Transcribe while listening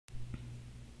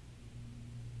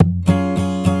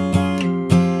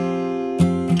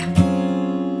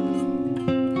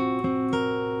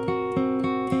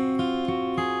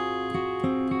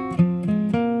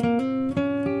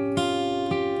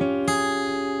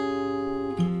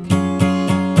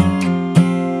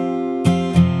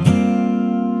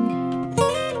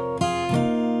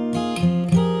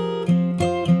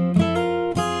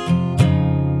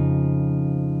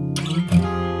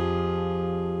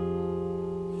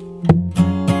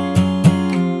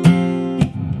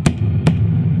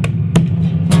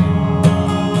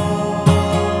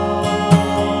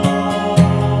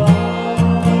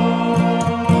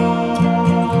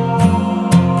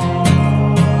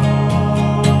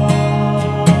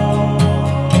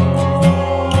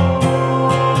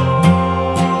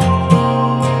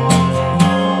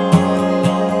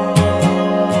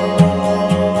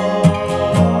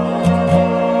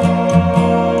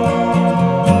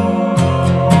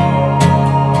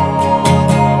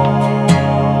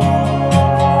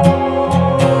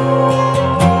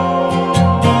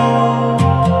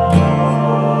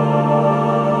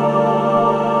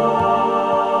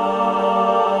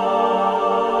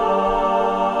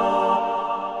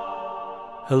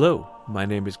Hello, my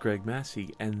name is Greg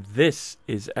Massi, and this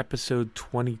is episode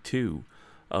 22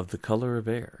 of The Color of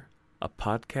Air, a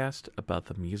podcast about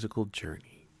the musical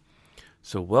journey.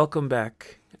 So welcome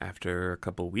back after a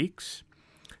couple weeks.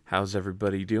 How's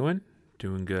everybody doing?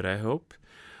 Doing good, I hope.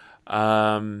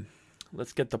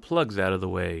 Let's get the plugs out of the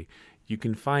way. You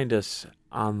can find us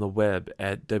on the web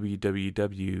at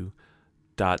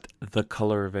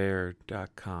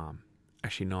www.thecolorofair.com.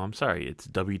 Actually, no, I'm sorry. It's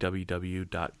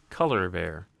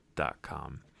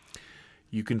www.colorofair.com.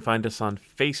 You can find us on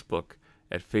Facebook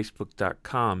at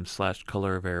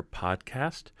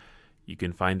facebook.com/colorofairpodcast. You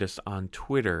can find us on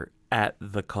Twitter at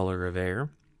The Color of Air.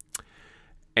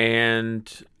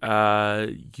 And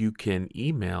you can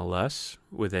email us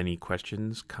with any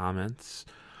questions, comments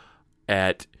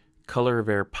at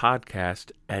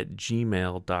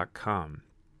colorofairpodcast@gmail.com.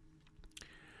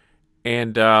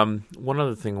 And one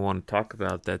other thing I want to talk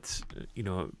about that's,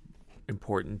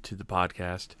 important to the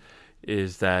podcast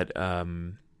is that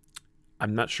I'm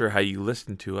not sure how you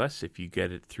listen to us, if you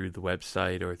get it through the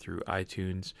website or through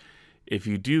iTunes. If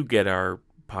you do get our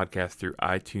podcast through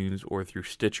iTunes or through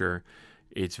Stitcher,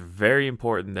 it's very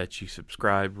important that you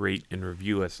subscribe, rate, and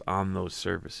review us on those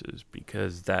services,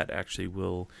 because that actually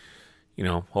will,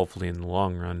 hopefully in the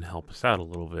long run help us out a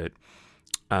little bit.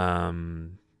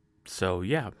 So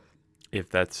yeah. If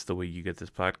that's the way you get this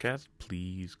podcast,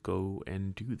 please go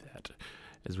and do that,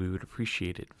 as we would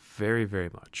appreciate it very, very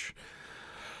much.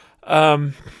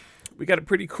 We got a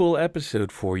pretty cool episode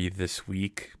for you this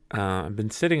week. I've been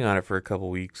sitting on it for a couple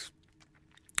weeks,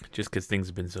 just because things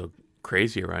have been so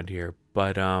crazy around here.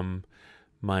 But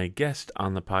my guest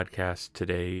on the podcast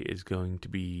today is going to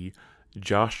be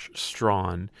Josh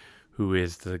Strawn, who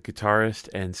is the guitarist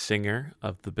and singer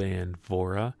of the band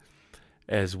Vaura,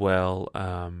 as well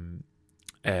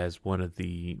as one of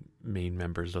the main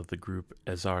members of the group,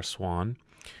 Azar Swan.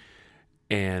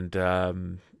 And,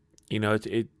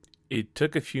 it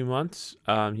took a few months.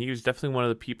 He was definitely one of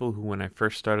the people who, when I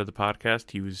first started the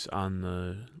podcast, he was on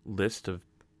the list of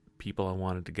people I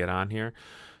wanted to get on here.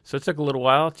 So it took a little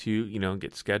while to,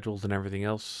 get schedules and everything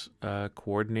else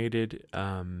coordinated.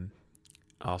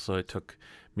 Also, it took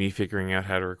me figuring out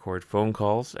how to record phone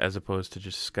calls as opposed to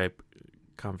just Skype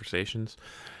conversations.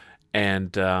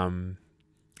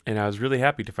 And I was really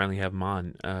happy to finally have him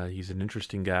on. He's an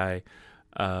interesting guy,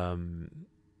 and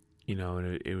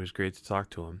it was great to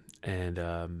talk to him. And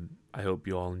I hope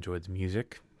you all enjoyed the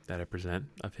music that I present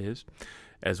of his,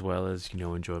 as well as,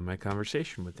 enjoy my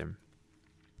conversation with him.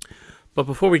 But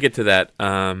before we get to that,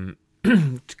 a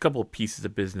couple of pieces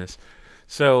of business.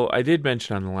 So I did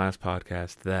mention on the last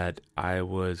podcast that I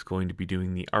was going to be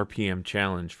doing the RPM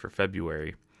challenge for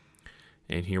February.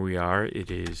 And here we are. It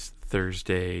is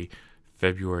Thursday,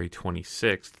 February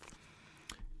 26th.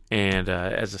 And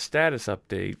as a status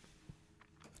update,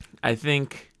 I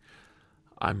think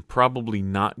I'm probably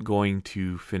not going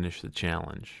to finish the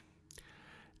challenge.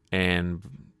 And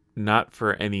not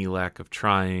for any lack of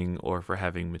trying or for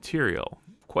having material.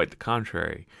 Quite the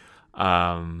contrary.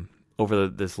 Over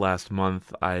this last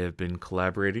month, I have been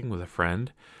collaborating with a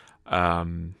friend.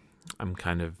 I'm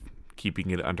kind of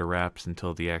keeping it under wraps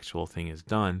until the actual thing is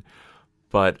done.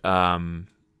 But, I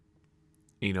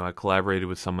collaborated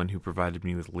with someone who provided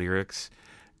me with lyrics,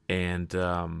 and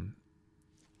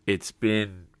it's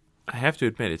been, I have to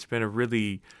admit, it's been a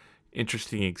really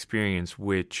interesting experience,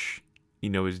 which,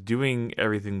 is doing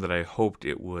everything that I hoped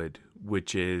it would,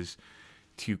 which is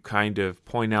to kind of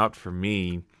point out for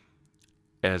me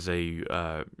as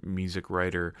a music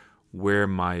writer where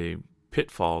my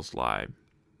pitfalls lie.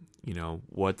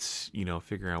 What's,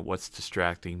 figuring out what's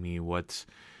distracting me, what's,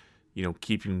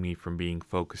 keeping me from being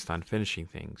focused on finishing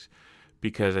things.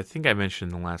 Because I think I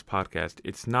mentioned in the last podcast,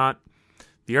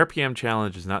 the RPM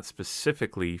challenge is not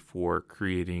specifically for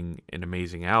creating an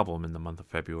amazing album in the month of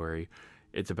February.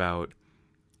 It's about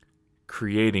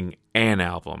creating an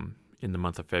album in the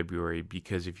month of February,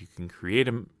 because if you can create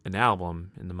an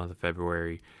album in the month of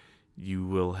February, you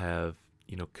will have,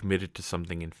 committed to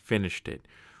something and finished it,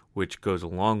 which goes a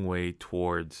long way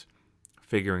towards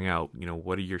figuring out,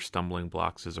 what are your stumbling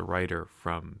blocks as a writer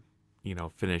from,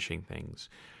 finishing things.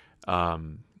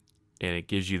 And it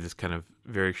gives you this kind of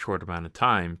very short amount of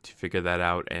time to figure that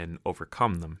out and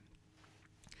overcome them.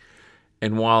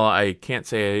 And while I can't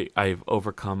say I've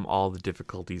overcome all the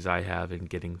difficulties I have in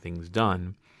getting things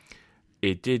done,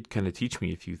 it did kind of teach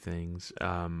me a few things.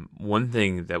 One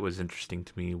thing that was interesting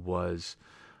to me was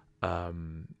I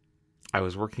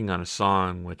was working on a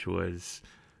song which was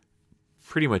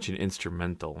pretty much an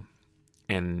instrumental,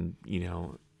 and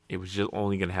it was just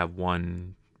only going to have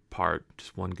one part,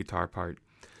 just one guitar part.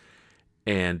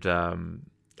 And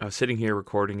I was sitting here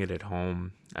recording it at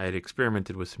home. I had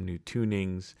experimented with some new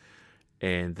tunings,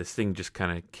 and this thing just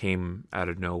kind of came out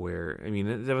of nowhere. I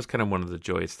mean, that was kind of one of the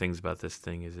joyous things about this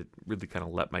thing, is it really kind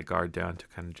of let my guard down to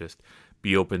kind of just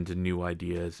be open to new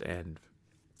ideas, and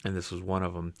this was one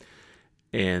of them.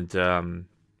 And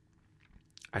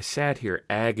I sat here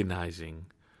agonizing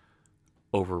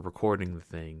over recording the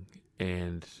thing,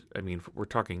 and I mean, we're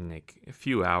talking like a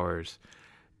few hours,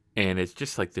 and it's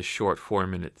just like this short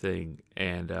 4-minute thing.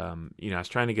 And I was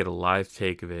trying to get a live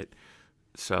take of it,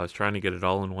 so I was trying to get it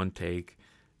all in one take.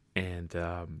 And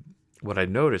what I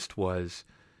noticed was,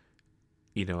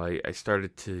 I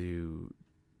started to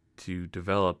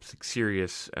develop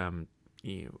serious, I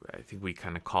think we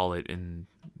kind of call it in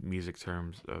music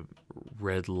terms,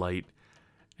 red light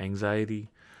anxiety,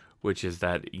 which is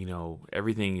that,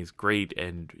 everything is great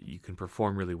and you can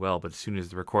perform really well, but as soon as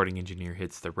the recording engineer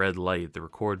hits the red light, the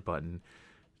record button,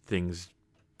 things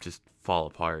just fall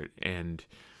apart. And,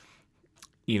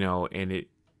 and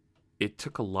it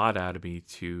took a lot out of me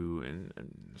to, and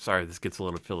sorry, this gets a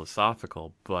little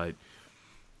philosophical, but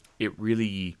it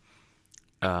really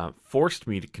forced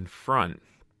me to confront,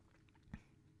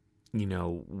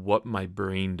 what my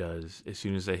brain does as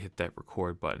soon as I hit that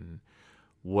record button.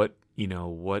 What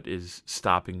is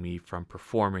stopping me from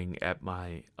performing at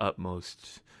my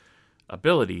utmost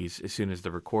abilities as soon as the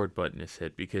record button is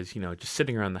hit? Because, just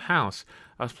sitting around the house,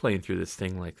 I was playing through this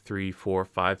thing like 3, 4,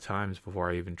 5 times before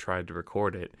I even tried to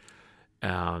record it.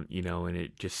 And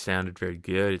it just sounded very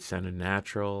good. It sounded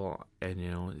natural. And,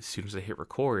 as soon as I hit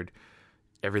record,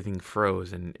 everything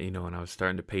froze. And, and I was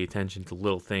starting to pay attention to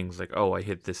little things like, oh, I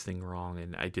hit this thing wrong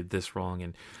and I did this wrong.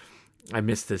 And I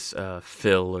missed this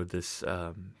fill or this,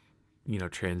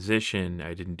 transition.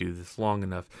 I didn't do this long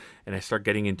enough. And I start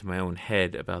getting into my own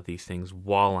head about these things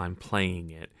while I'm playing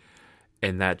it.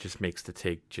 And that just makes the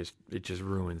take it just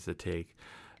ruins the take.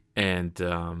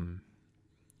 And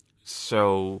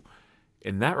so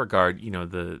in that regard,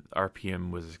 the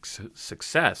RPM was a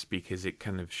success because it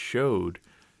kind of showed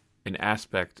an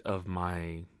aspect of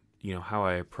my, how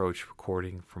I approach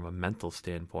recording from a mental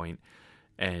standpoint.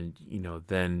 And,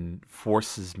 then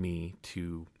forces me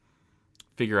to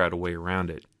figure out a way around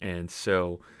it. And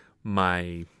so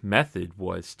my method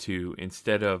was to,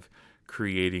 instead of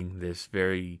creating this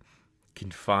very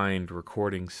confined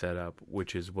recording setup,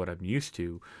 which is what I'm used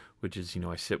to, which is,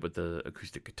 I sit with the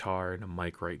acoustic guitar and a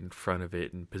mic right in front of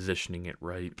it and positioning it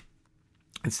right.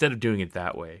 Instead of doing it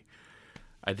that way,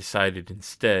 I decided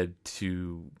instead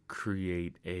to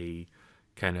create a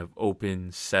kind of open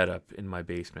setup in my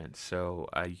basement. So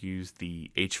I used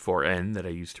the H4n that I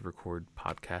used to record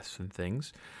podcasts and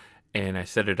things, and I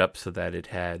set it up so that it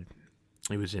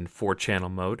was in 4-channel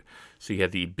mode. So you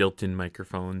had the built-in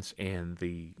microphones and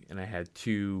I had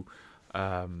 2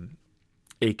 AKG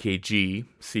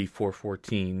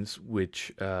C414s,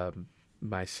 which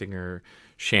my singer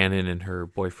Shannon and her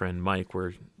boyfriend Mike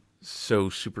were so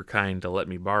super kind to let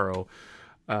me borrow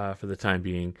for the time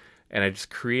being. And I just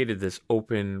created this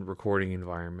open recording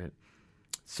environment.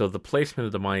 So the placement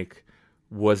of the mic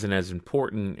wasn't as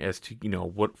important as to,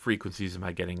 what frequencies am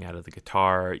I getting out of the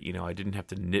guitar. I didn't have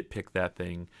to nitpick that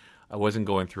thing. I wasn't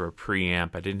going through a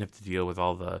preamp. I didn't have to deal with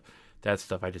all that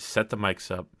stuff. I just set the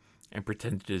mics up and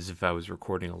pretended as if I was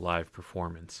recording a live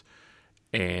performance,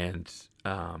 and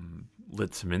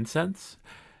lit some incense,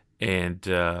 and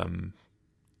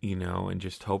and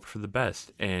just hoped for the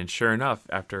best. And sure enough,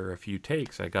 after a few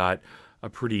takes, I got a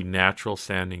pretty natural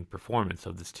sounding performance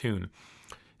of this tune.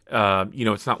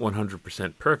 It's not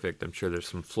 100% perfect. I'm sure there's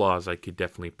some flaws I could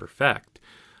definitely perfect.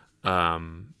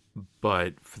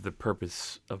 But for the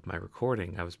purpose of my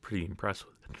recording, I was pretty impressed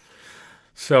with it.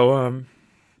 So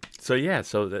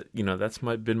that's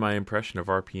been my impression of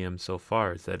RPM so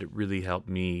far, is that it really helped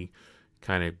me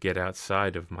kind of get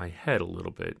outside of my head a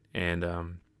little bit.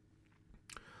 And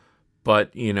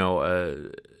but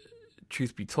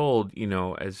truth be told,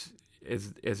 as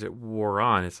it wore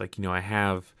on, it's like,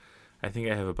 I think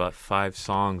I have about 5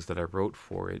 songs that I wrote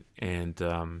for it, and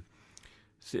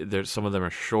there's some of them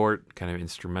are short, kind of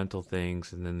instrumental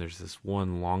things, and then there's this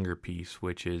one longer piece,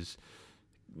 which is,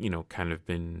 I've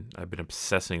been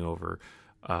obsessing over,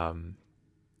 and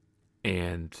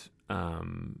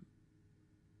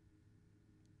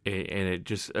it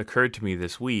just occurred to me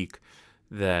this week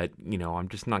that, I'm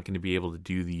just not going to be able to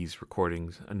do these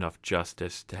recordings enough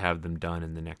justice to have them done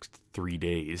in the next 3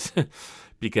 days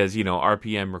because,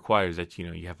 RPM requires that,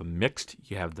 you have them mixed,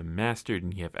 you have them mastered,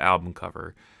 and you have album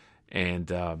cover. And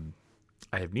I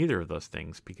have neither of those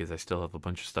things because I still have a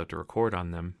bunch of stuff to record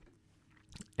on them.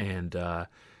 And,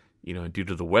 due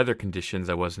to the weather conditions,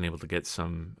 I wasn't able to get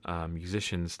some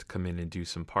musicians to come in and do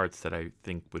some parts that I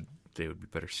think they would be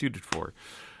better suited for.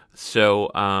 So,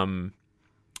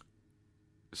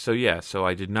 so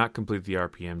I did not complete the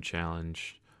RPM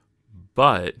challenge,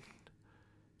 but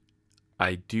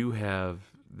I do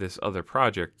have this other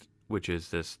project, which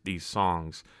is these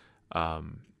songs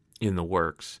in the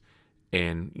works.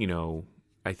 And,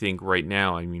 I think right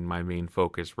now, my main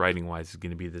focus writing-wise is going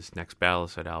to be this next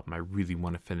Balisite album. I really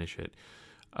want to finish it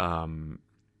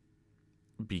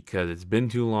because it's been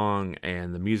too long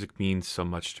and the music means so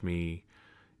much to me,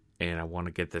 and I want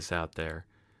to get this out there.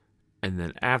 And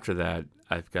then after that,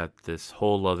 I've got this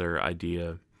whole other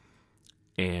idea,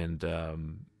 and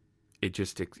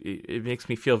it makes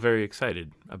me feel very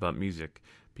excited about music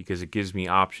because it gives me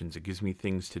options. It gives me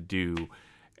things to do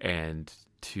and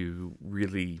to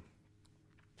really,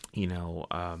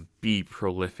 be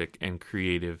prolific and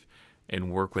creative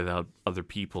and work with other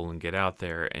people and get out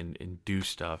there and do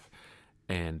stuff.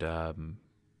 And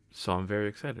so I'm very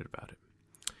excited about it.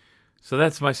 So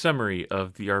that's my summary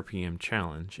of the RPM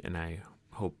challenge, and I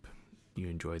hope you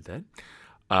enjoyed that.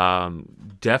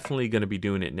 Definitely going to be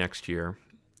doing it next year,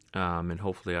 and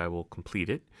hopefully I will complete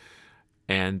it.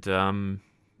 And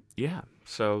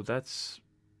so that's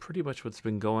pretty much what's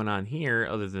been going on here,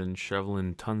 other than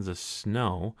shoveling tons of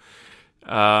snow.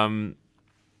 So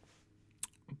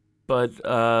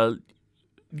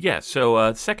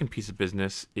second piece of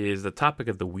business is the topic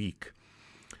of the week.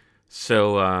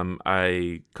 So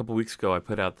a couple weeks ago, I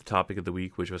put out the topic of the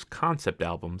week, which was concept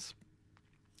albums.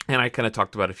 And I kind of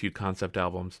talked about a few concept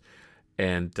albums.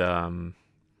 And,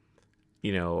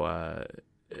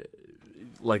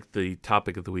 like the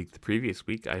topic of the week the previous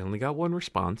week, I only got one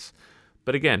response.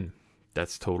 But again,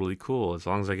 that's totally cool. As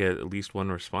long as I get at least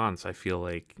one response, I feel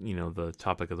like, the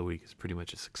topic of the week is pretty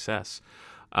much a success.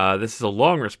 This is a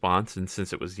long response, and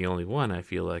since it was the only one, I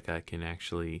feel like I can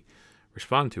actually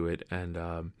respond to it.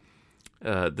 And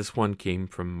this one came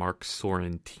from Mark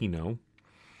Sorrentino.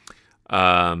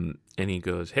 And he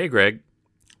goes, "Hey, Greg,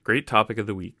 great topic of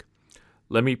the week.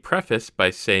 Let me preface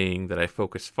by saying that I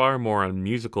focus far more on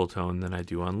musical tone than I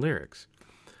do on lyrics.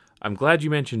 I'm glad you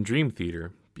mentioned Dream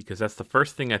Theater, because that's the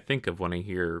first thing I think of when I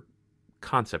hear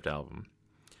concept album.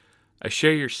 I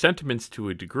share your sentiments to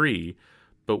a degree,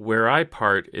 but where I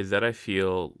part is that I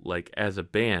feel like as a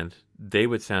band, they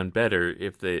would sound better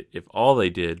if all they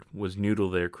did was noodle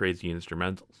their crazy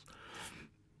instrumentals.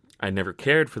 I never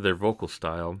cared for their vocal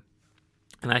style,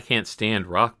 and I can't stand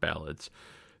rock ballads,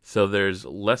 so there's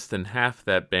less than half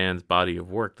that band's body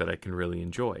of work that I can really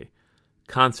enjoy.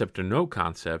 Concept or no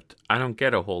concept, I don't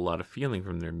get a whole lot of feeling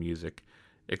from their music,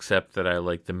 except that I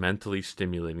like the mentally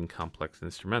stimulating complex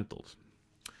instrumentals."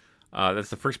 That's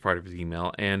the first part of his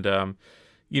email. And, I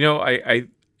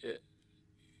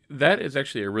that is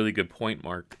actually a really good point,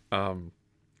 Mark. And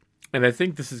I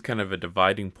think this is kind of a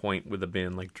dividing point with a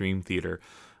band like Dream Theater.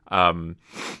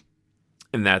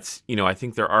 And that's, I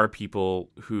think there are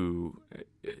people who,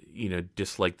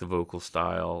 dislike the vocal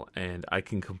style, and I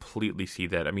can completely see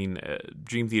that.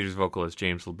 Dream Theater's vocalist,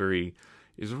 James LeBrie,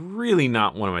 is really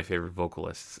not one of my favorite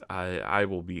vocalists. I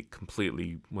will be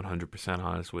completely 100%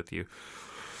 honest with you.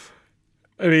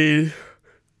 Excuse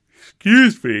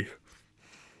me.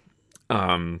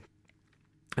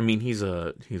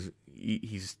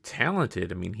 He's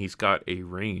talented. He's got a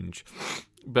range.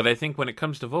 But I think when it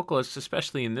comes to vocalists,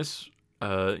 especially in this,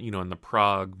 in the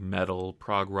prog metal,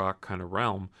 prog rock kind of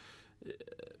realm,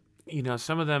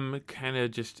 some of them kind of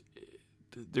just,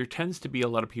 there tends to be a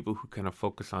lot of people who kind of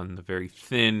focus on the very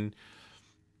thin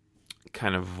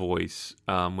kind of voice,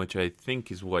 which I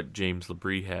think is what James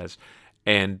LeBrie has.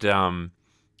 And,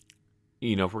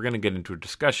 if we're going to get into a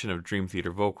discussion of Dream Theater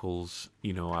vocals,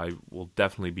 I will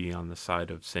definitely be on the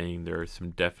side of saying there are some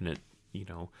definite,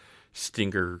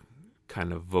 stinger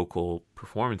kind of vocal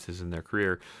performances in their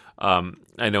career.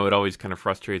 I know it always kind of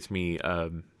frustrates me. I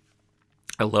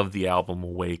love the album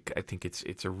Awake. I think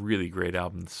it's a really great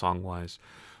album song-wise.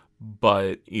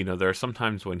 But, there are some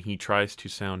times when he tries to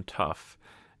sound tough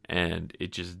and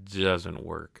it just doesn't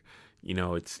work.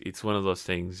 It's one of those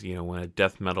things, when a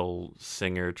death metal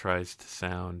singer tries to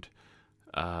sound,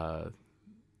 let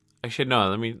me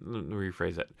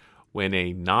rephrase that. When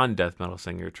a non-death metal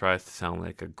singer tries to sound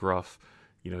like a gruff,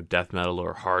 death metal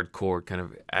or hardcore kind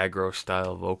of aggro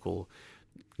style vocal,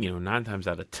 9 times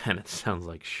out of 10 it sounds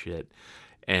like shit.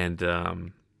 And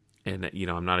I'm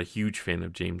not a huge fan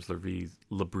of James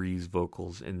LeBrie's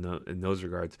vocals in those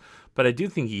regards, but I do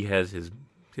think he has his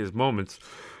moments.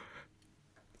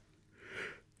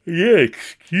 Yeah,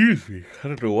 excuse me. I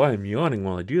don't know why I'm yawning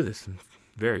while I do this. I'm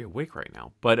very awake right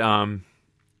now. But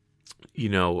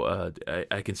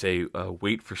I can say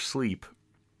Wait for Sleep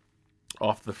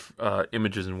off the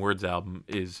Images and Words album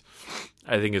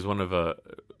I think is one of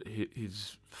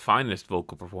his finest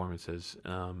vocal performances.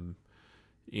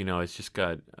 It's just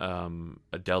got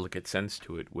a delicate sense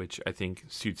to it, which I think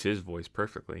suits his voice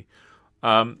perfectly.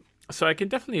 So I can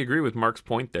definitely agree with Mark's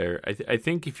point there. I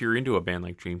think if you're into a band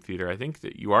like Dream Theater, I think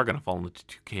that you are going to fall into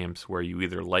two camps where you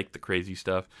either like the crazy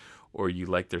stuff or you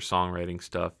like their songwriting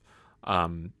stuff.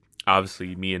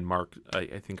 Obviously, me and Mark,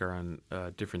 I think, are on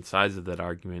different sides of that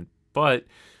argument. But,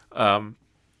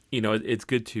 it's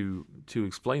good to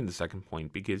explain the second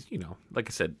point because, like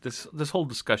I said, this whole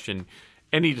discussion,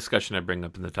 any discussion I bring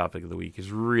up in the topic of the week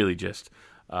is really just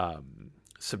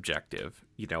subjective.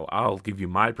 I'll give you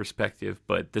my perspective,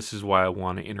 but this is why I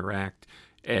want to interact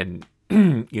and,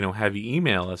 have you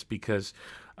email us because,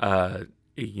 I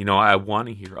want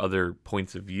to hear other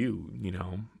points of view,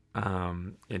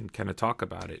 and kind of talk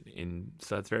about it. And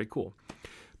so that's very cool.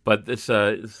 But this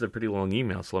is a pretty long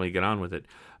email, so let me get on with it.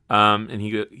 And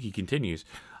he continues,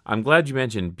 I'm glad you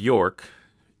mentioned Bjork.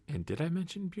 And did I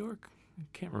mention Bjork? I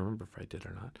can't remember if I did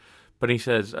or not. But he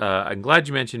says, I'm glad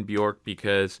you mentioned Bjork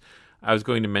because I was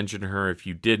going to mention her if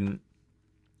you didn't.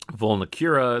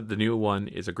 Volnakura, the new one,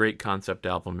 is a great concept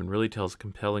album and really tells a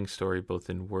compelling story both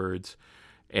in words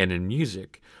and in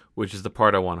music, which is the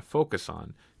part I want to focus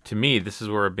on. To me, this is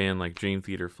where a band like Dream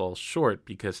Theater falls short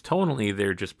because tonally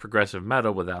they're just progressive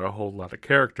metal without a whole lot of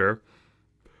character.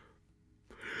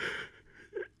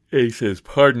 He says,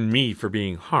 pardon me for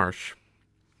being harsh.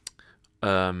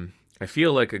 I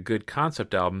feel like a good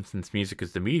concept album, since music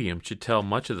is the medium, should tell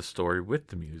much of the story with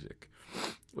the music.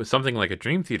 With something like a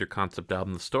Dream Theater concept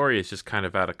album, the story is just kind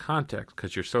of out of context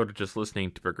because you're sort of just listening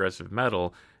to progressive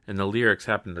metal and the lyrics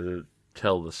happen to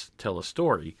tell a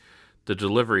story. The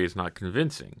delivery is not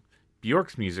convincing.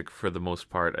 Bjork's music, for the most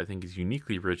part, I think is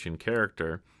uniquely rich in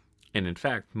character, and in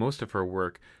fact, most of her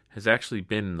work has actually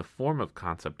been in the form of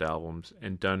concept albums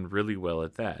and done really well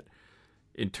at that.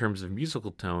 In terms of musical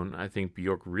tone, I think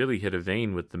Bjork really hit a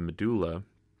vein with the Medulla,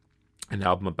 an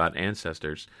album about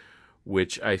ancestors,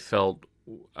 which I felt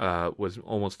was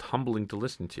almost humbling to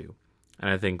listen to. And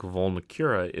I think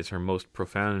Volnakura is her most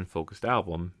profound and focused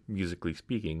album, musically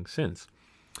speaking, since.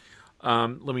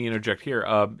 Let me interject here.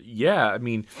 I'll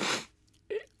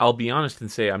be honest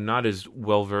and say I'm not as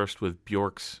well versed with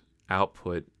Bjork's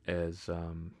output as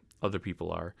other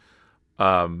people are.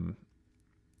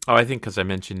 I think because I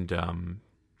mentioned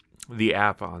the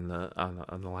app on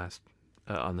the last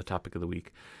on the topic of the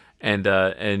week, and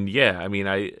yeah,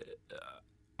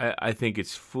 I think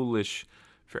it's foolish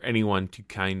for anyone to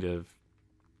kind of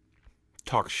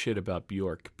talk shit about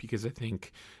Bjork because I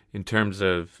think in terms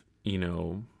of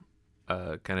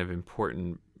kind of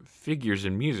important figures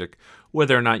in music,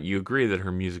 whether or not you agree that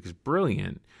her music is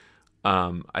brilliant,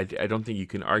 I don't think you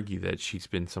can argue that she's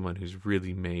been someone who's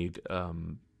really made a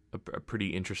pretty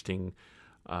interesting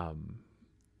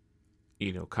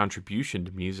contribution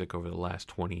to music over the last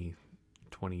 20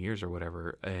 years or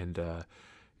whatever, and I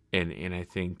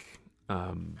think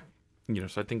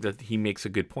so I think that he makes a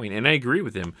good point, and I agree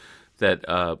with him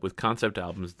that with concept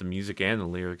albums the music and the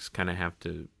lyrics kind of have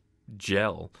to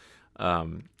gel. I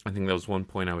think that was one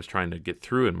point I was trying to get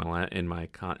through in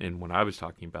what I was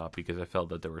talking about, because I felt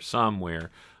that there were some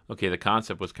where, okay, the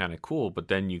concept was kind of cool, but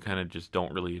then you kind of just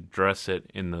don't really address it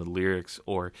in the lyrics,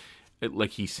 or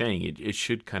like he's saying, it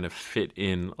should kind of fit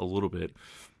in a little bit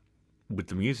with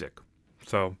the music.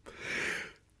 So,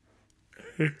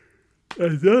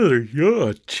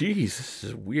 jeez, this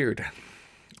is weird.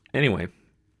 Anyway,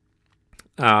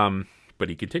 but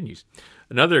he continues.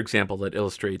 Another example that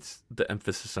illustrates the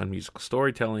emphasis on musical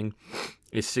storytelling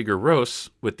is Sigur Rós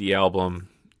with the album.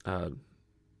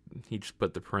 He just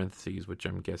put the parentheses, which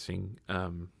I'm guessing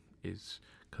is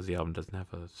because the album doesn't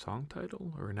have a song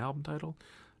title or an album title.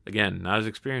 Again, not as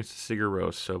experienced as Sigur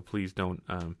Rós, so please don't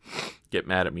get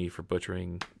mad at me for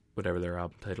butchering whatever their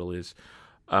album title is,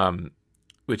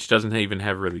 which doesn't even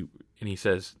have really. And he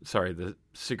says, sorry, the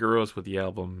Sigur Rós with the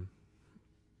album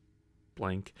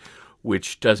blank,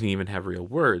 which doesn't even have real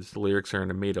words. The lyrics are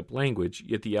in a made-up language,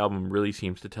 yet the album really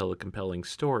seems to tell a compelling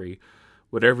story,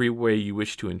 whatever way you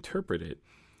wish to interpret it.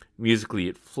 Musically,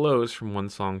 it flows from one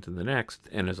song to the next,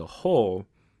 and as a whole,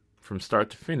 from start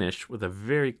to finish, with a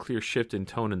very clear shift in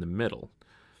tone in the middle.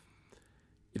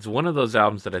 It's one of those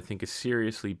albums that I think is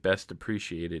seriously best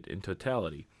appreciated in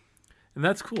totality. And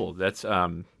that's cool. That's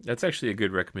actually a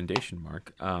good recommendation,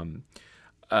 Mark.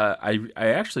 I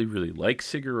actually really like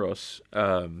Sigur Rós,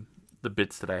 the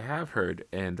bits that I have heard,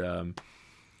 and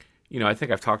I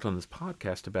think I've talked on this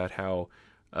podcast about how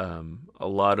a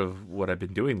lot of what I've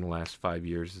been doing the last 5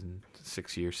 years and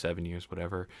 6 years, 7 years,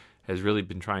 whatever, has really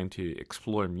been trying to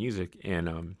explore music.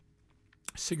 And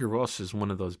Sigur Rós is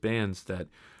one of those bands that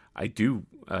I do,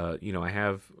 I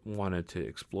have wanted to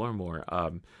explore more.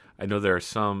 I know there are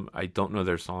some, I don't know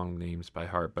their song names by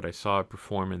heart, but I saw a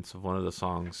performance of one of the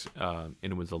songs, and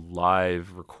it was a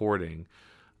live recording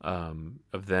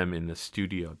of them in the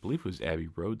studio. I believe it was Abbey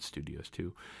Road Studios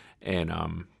too. And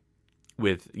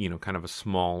with, kind of a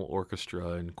small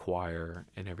orchestra and choir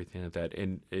and everything like that.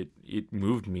 And it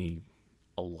moved me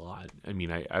a lot. I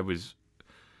mean, I was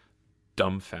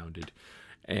dumbfounded.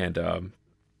 And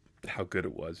how good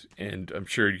it was. And I'm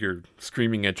sure you're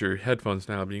screaming at your headphones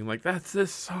now, being like, "That's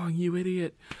this song, you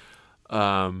idiot."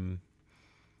 But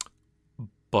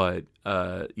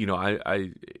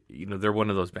they're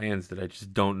one of those bands that I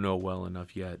just don't know well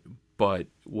enough yet. But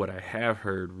what I have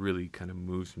heard really kind of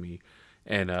moves me.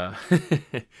 And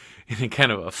in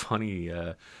kind of a funny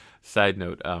side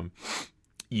note,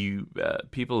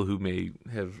 people who may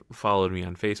have followed me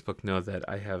on Facebook know that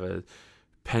I have a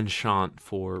penchant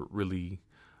for really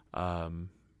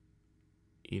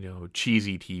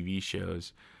cheesy TV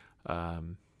shows.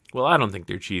 Well, I don't think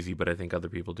they're cheesy, but I think other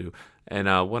people do. And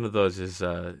one of those is,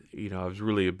 I was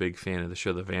really a big fan of the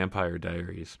show The Vampire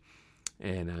Diaries.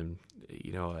 And,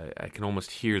 I can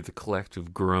almost hear the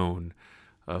collective groan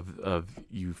of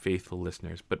you faithful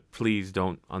listeners. But please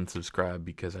don't unsubscribe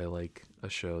because I like a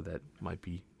show that might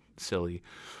be silly.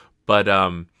 But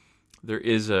there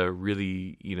is a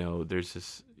really, there's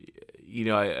this...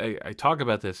 I talk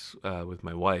about this with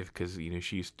my wife because we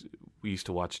used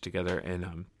to watch together,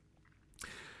 and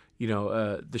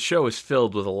the show is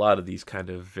filled with a lot of these kind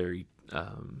of very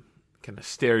kind of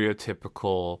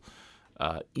stereotypical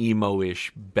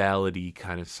emo-ish ballady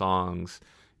kind of songs,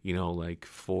 like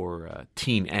for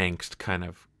teen angst kind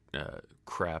of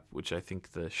crap, which I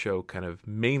think the show kind of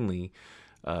mainly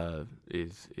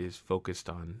is focused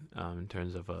on in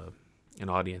terms of an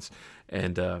audience.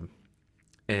 And I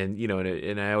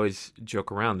always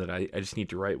joke around that I just need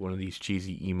to write one of these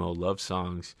cheesy emo love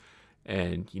songs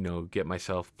and, get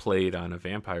myself played on a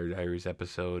Vampire Diaries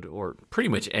episode or pretty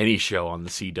much any show on the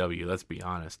CW, let's be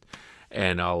honest.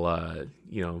 And I'll,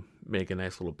 make a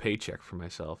nice little paycheck for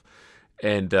myself.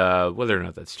 And whether or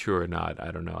not that's true or not,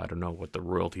 I don't know. I don't know what the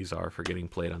royalties are for getting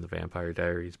played on the Vampire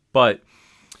Diaries. But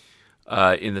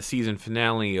in the season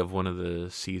finale of one of the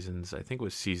seasons, I think it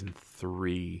was season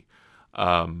 3,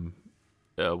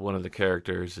 one of the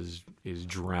characters is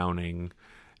drowning,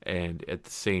 and at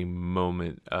the same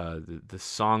moment, the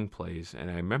song plays, and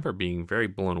I remember being very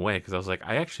blown away because I was like,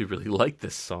 I actually really like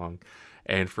this song.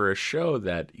 And for a show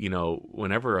that,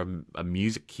 whenever a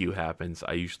music cue happens,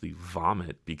 I usually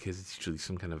vomit because it's usually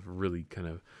some kind of really kind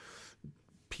of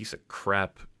piece of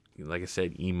crap, like I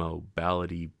said, emo,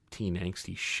 ballady, teen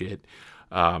angsty shit.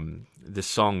 This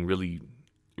song really,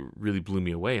 really blew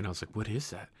me away, and I was like, what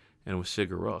is that? And it was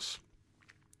Sigur Rós.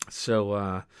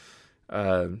 So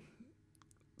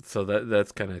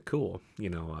that's kind of cool,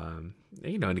 and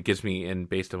it gives me, and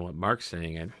based on what Mark's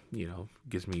saying, it,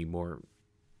 gives me more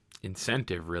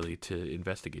incentive really to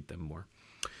investigate them more.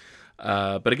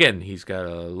 But again, he's got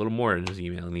a little more in his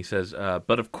email, and he says,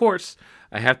 but of course,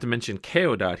 I have to mention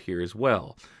Keodot here as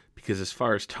well, because as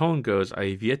far as tone goes, I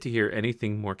have yet to hear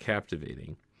anything more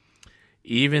captivating.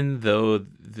 Even though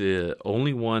the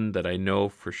only one that I know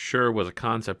for sure was a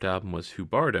concept album was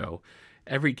Hubardo,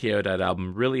 every Keodot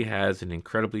album really has an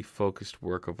incredibly focused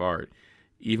work of art,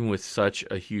 even with such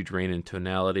a huge range in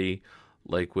tonality,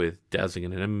 like with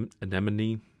Dazzling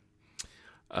Anemone.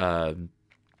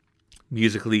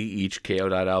 Musically, each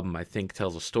Keodot album, I think,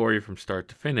 tells a story from start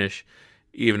to finish,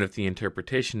 even if the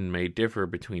interpretation may differ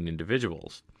between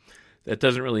individuals. That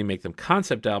doesn't really make them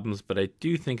concept albums, but I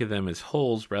do think of them as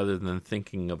wholes rather than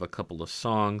thinking of a couple of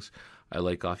songs I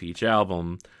like off each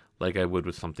album like I would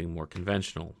with something more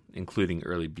conventional, including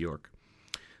early Bjork.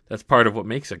 That's part of what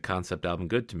makes a concept album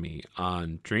good to me.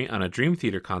 On a Dream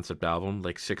Theater concept album,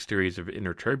 like 6 Degrees of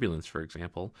Inner Turbulence, for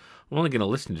example, I'm only going to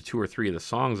listen to 2 or 3 of the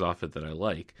songs off it that I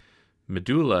like.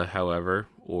 Medulla, however,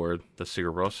 or the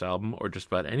Sigur Rós album, or just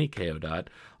about any Keodot,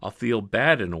 I'll feel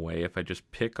bad in a way if I just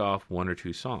pick off 1 or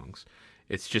 2 songs.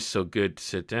 It's just so good to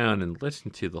sit down and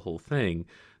listen to the whole thing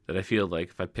that I feel like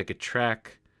if I pick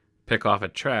off a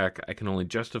track, I can only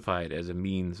justify it as a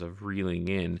means of reeling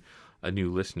in a new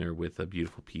listener with a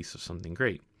beautiful piece of something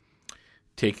great.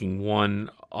 Taking one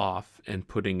off and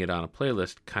putting it on a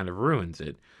playlist kind of ruins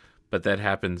it, but that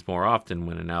happens more often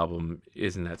when an album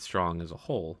isn't that strong as a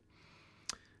whole.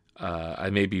 I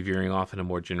may be veering off in a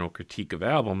more general critique of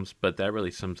albums, but that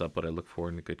really sums up what I look for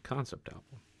in a good concept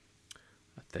album.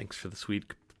 Thanks for the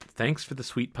sweet Thanks for the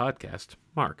sweet podcast,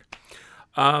 Mark.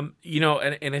 And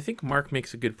I think Mark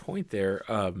makes a good point there.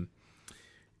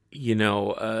 He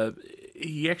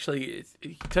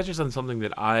touches on something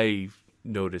that I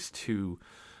noticed too,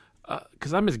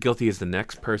 because I'm as guilty as the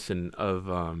next person of,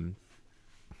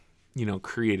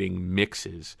 creating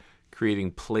mixes,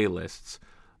 creating playlists,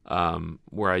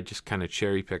 where I just kind of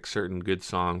cherry pick certain good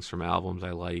songs from albums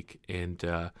I like and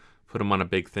put them on a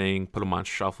big thing, put them on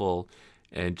shuffle,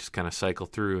 and just kind of cycle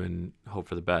through and hope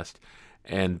for the best.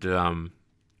 And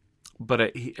but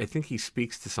I think he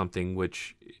speaks to something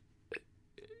which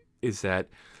is that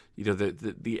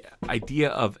the idea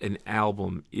of an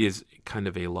album is kind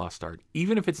of a lost art,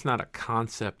 even if it's not a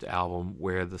concept album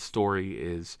where the story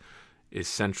is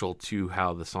central to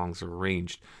how the songs are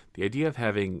arranged. The idea of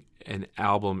having an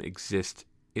album exist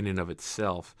in and of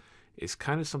itself is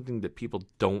kind of something that people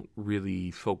don't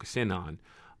really focus in on.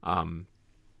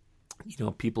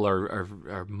 People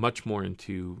are much more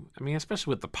into,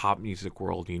 especially with the pop music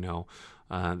world,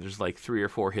 there's like 3 or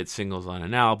 4 hit singles on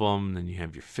an album, then you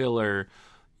have your filler,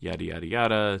 yada, yada,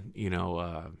 yada,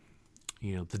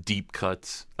 the deep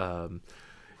cuts, and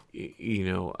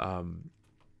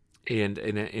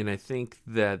I think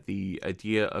that the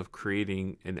idea of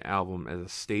creating an album as a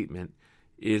statement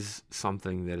is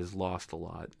something that is lost a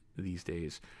lot these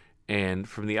days. And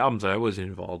from the albums I was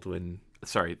involved in,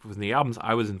 from the albums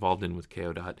I was involved in with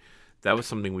KO. That was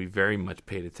something we very much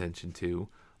paid attention to,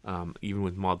 even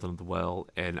with Maudlin of the Well,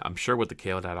 and I'm sure with the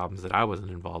KO. Albums that I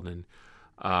wasn't involved in.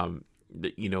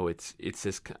 It's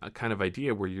this kind of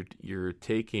idea where you're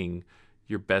taking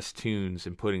your best tunes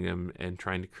and putting them and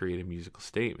trying to create a musical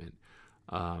statement.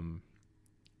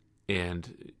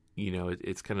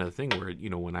 It's kind of the thing where,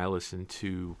 when I listen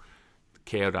to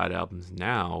KO. Albums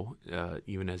now,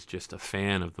 even as just a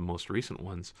fan of the most recent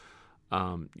ones,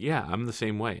 I'm the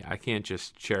same way. I can't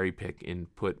just cherry pick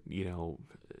and put,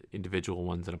 individual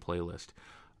ones in a playlist.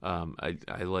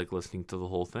 I like listening to the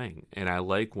whole thing, and I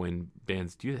like when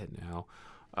bands do that now,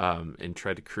 and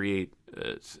try to create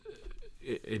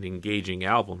an engaging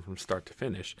album from start to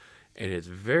finish. And it's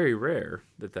very rare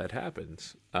that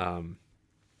happens.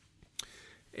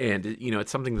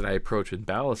 It's something that I approach with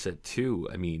Baliset too.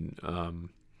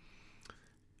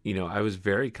 I was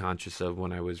very conscious of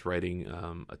when I was writing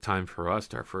A Time for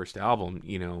Rust, our first album.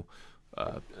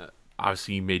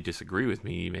 Obviously you may disagree with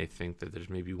me. You may think that there's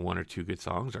maybe 1 or 2 good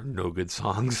songs or no good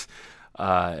songs,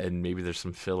 and maybe there's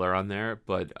some filler on there.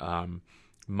 But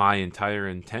my entire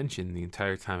intention, the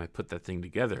entire time I put that thing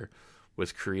together,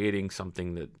 was creating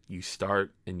something that you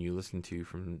start and you listen to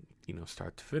from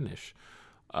start to finish.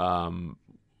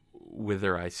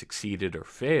 Whether I succeeded or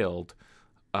failed,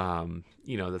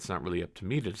 that's not really up to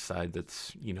me to decide.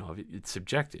 That's it's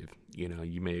subjective.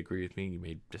 You may agree with me, you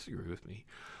may disagree with me,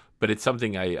 but it's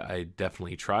something I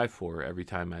definitely try for every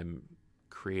time I'm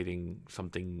creating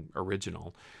something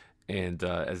original. And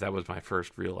as that was my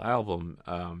first real album,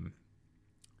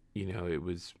 it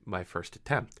was my first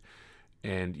attempt.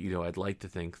 And, I'd like to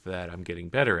think that I'm getting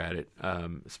better at it,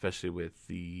 especially with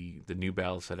the new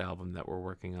Baliset album that we're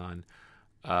working on,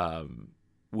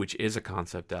 which is a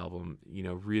concept album,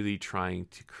 really trying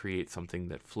to create something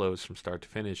that flows from start to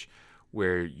finish,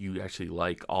 where you actually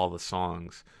like all the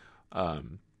songs.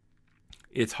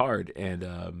 It's hard,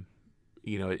 and,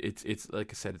 it's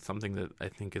like I said, it's something that I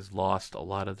think is lost a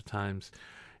lot of the times.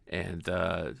 And,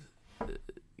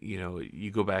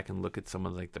 you go back and look at some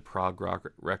of like the prog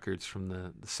rock records from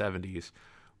the 70s,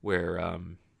 where,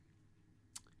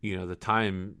 the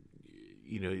time,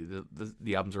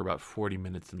 the albums are about 40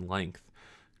 minutes in length,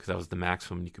 because that was the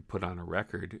maximum you could put on a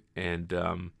record. And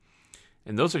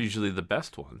those are usually the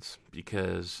best ones,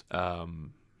 because,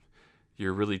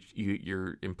 you're really,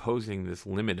 you're imposing this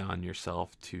limit on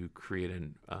yourself to create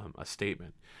a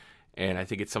statement. And I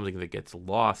think it's something that gets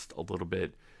lost a little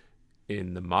bit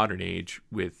in the modern age,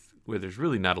 where there's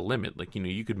really not a limit. Like,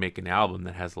 you could make an album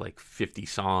that has like 50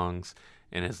 songs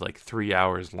and is like 3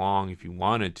 hours long if you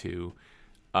wanted to.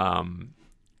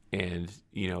 It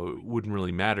wouldn't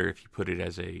really matter if you put it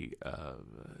as if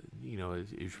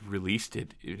you released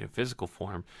it in a physical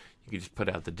form. You could just put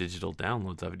out the digital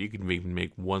downloads of it. You could even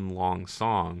make one long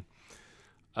song,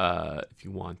 if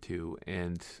you want to.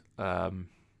 And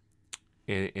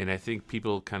I think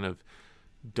people kind of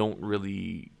don't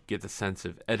really get the sense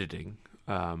of editing.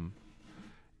 And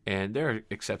there are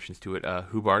exceptions to it.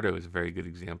 Hubardo is a very good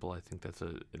example. I think that's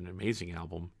an amazing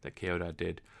album that KO.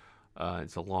 Did.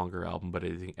 It's a longer album, but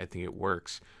I think it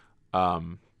works.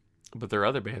 But there are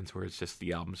other bands where it's just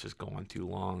the albums just go on too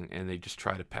long, and they just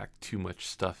try to pack too much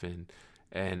stuff in,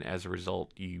 and as a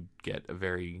result, you get a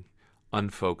very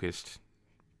unfocused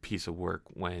piece of work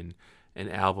when an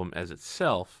album as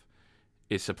itself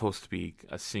is supposed to be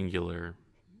a singular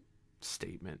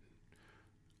statement.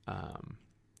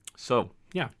 So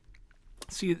yeah,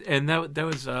 see, and that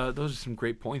was those are some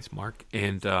great points, Mark,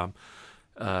 and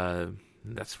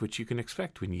that's what you can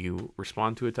expect when you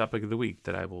respond to a topic of the week.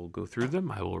 That I will go through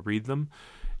them, I will read them,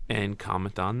 and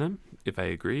comment on them. If I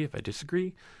agree, if I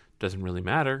disagree, doesn't really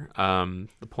matter.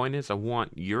 The point is, I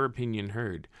want your opinion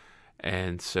heard,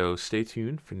 and so stay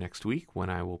tuned for next week when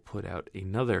I will put out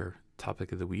another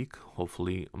topic of the week,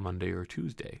 hopefully Monday or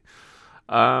Tuesday.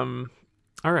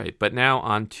 All right, but now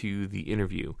on to the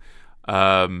interview.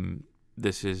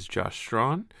 This is Josh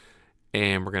Strawn,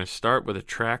 and we're going to start with a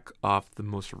track off the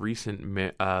most recent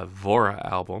Vaura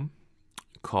album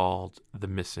called The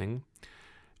Missing,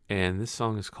 and this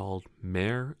song is called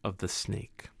Mare of the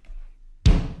Snake.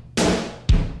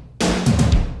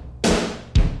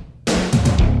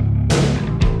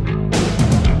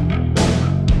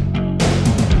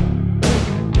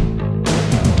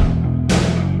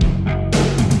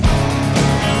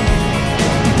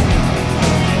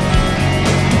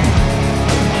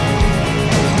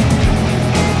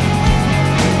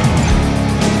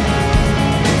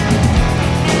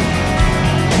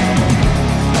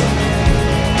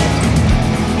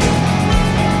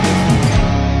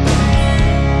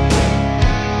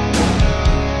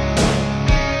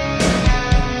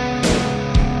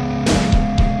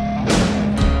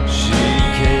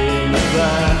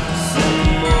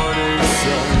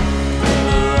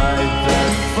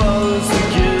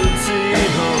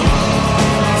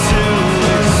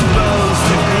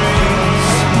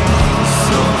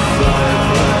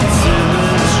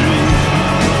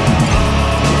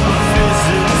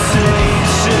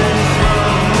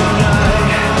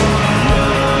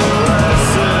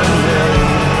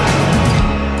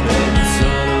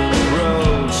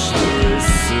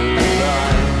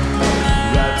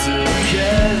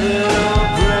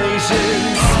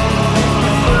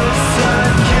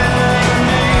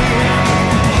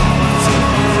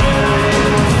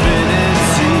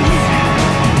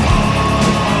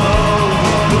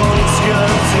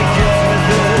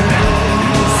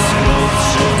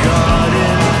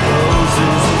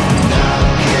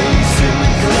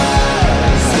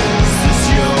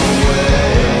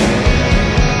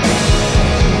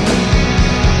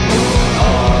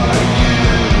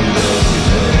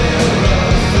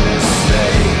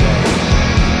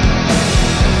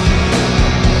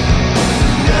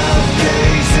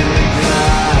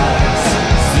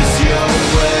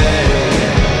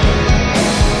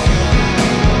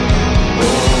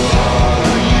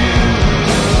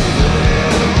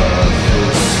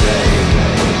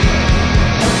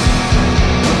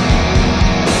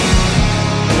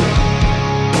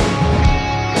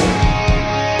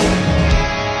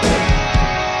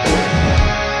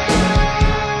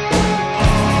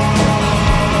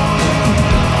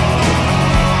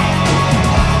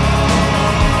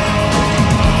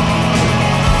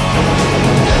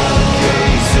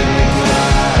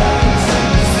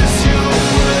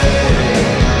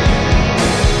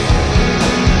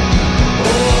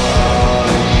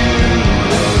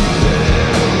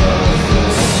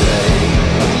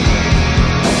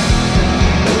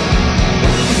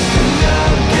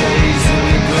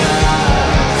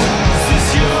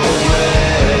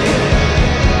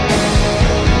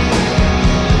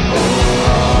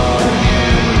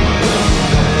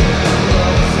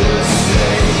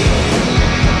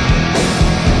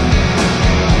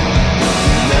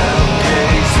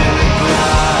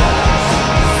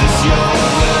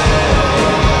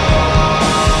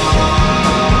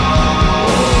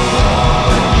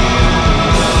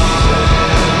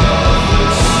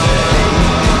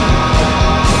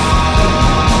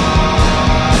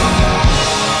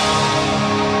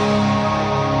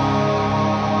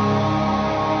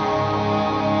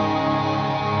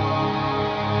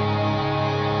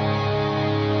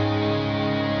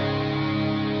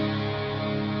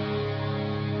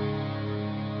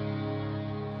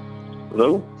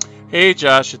 Hello? Hey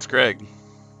Josh, it's Greg.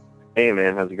 Hey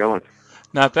man, how's it going?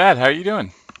 Not bad. How are you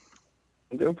doing?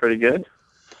 I'm doing pretty good.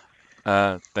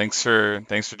 Thanks for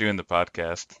doing the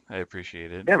podcast. I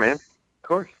appreciate it. Yeah, man. Of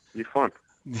course. It'd be fun.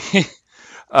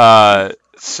 Uh,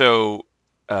 so,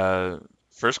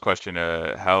 First question,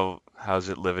 how's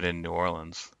it living in New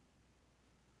Orleans?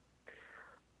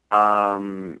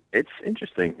 It's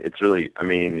interesting. It's really, I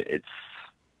mean,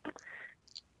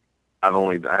 I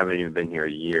haven't even been here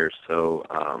a year, so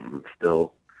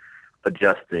still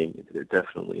adjusting. It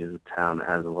definitely is a town that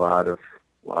has a lot of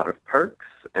perks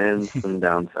and some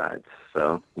downsides.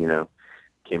 So,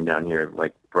 came down here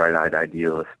like bright-eyed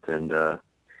idealist and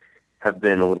have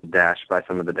been a little dashed by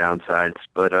some of the downsides,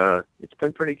 but it's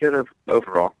been pretty good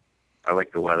overall. I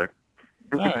like the weather.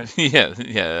 Yeah.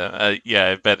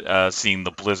 I bet seeing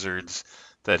the blizzards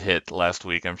that hit last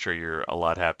week, I'm sure you're a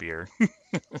lot happier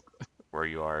where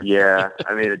you are. Yeah,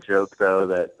 I made a joke though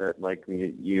that like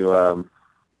when you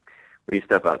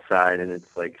step outside and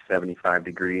it's like 75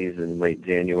 degrees in late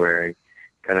January,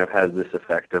 kind of has this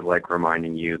effect of like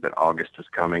reminding you that August is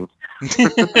coming.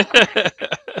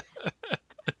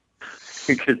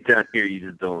 Because down here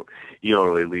you don't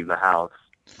really leave the house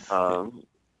in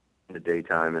the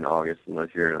daytime in August unless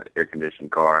you're in an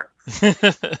air-conditioned car.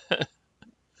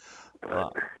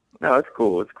 Wow. No, it's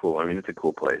cool. It's cool. I mean, it's a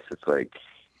cool place. It's like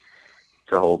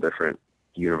it's a whole different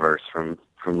universe from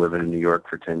living in New York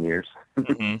for 10 years.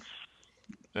 hmm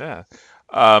Yeah.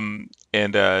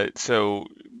 So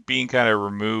being kind of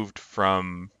removed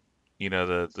from,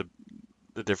 the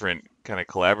different kind of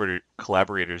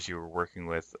collaborators you were working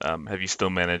with, have you still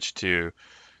managed to,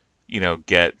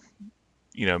 get,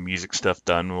 music stuff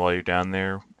done while you're down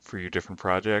there for your different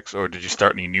projects, or did you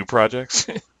start any new projects?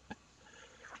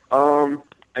 I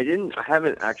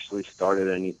haven't actually started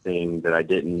anything that I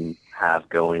didn't have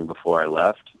going before I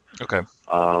left. Okay.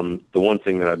 The one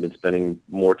thing that I've been spending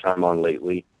more time on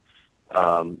lately,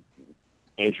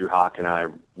 Andrew Hawk and I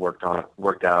worked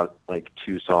out like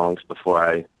 2 songs before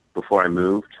I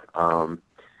moved.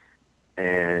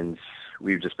 And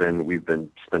we've been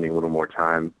spending a little more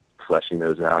time fleshing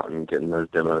those out and getting those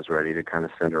demos ready to kind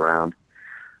of send around.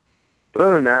 But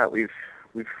other than that, we've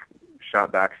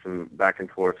shot back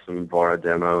and forth some Vaura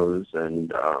demos,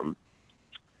 and I'm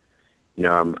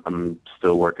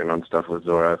still working on stuff with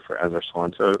Zora for Azar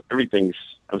Swan. So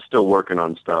I'm still working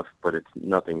on stuff, but it's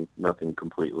nothing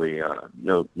completely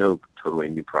no totally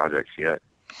new projects yet.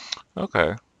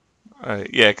 Okay.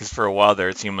 Yeah, because for a while there,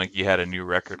 it seemed like you had a new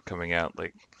record coming out,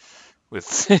 like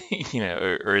with,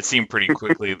 or it seemed pretty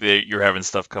quickly that you're having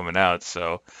stuff coming out.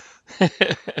 So this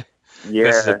is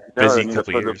Yeah, a no, I busy mean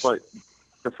couple years.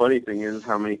 the funny thing is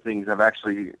how many things I've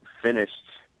actually finished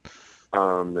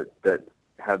that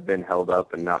have been held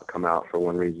up and not come out for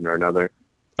one reason or another.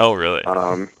 Oh, really?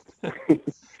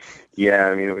 Yeah,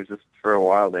 I mean, it was just for a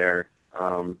while there.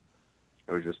 I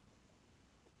was just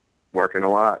working a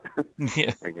lot,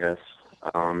 Yeah. I guess.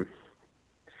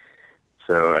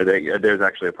 So I think there's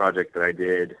actually a project that I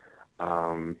did.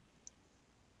 Trying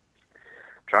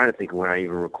to think when I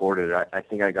even recorded it. I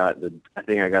think I got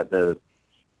the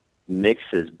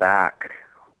mixes back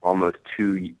almost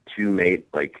two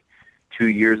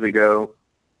years ago.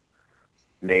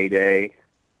 May Day.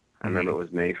 I remember it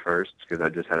was May 1st because I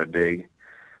just had a big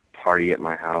party at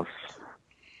my house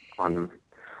on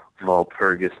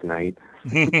Walpurgis night.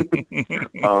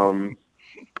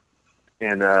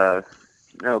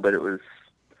 No, but it was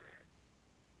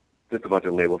just a bunch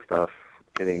of label stuff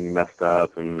getting messed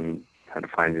up and had to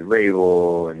find a new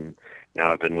label, and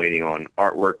now I've been waiting on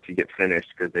artwork to get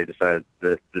finished because they decided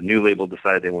the new label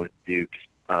decided they wanted to do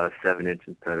 7-inch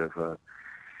instead of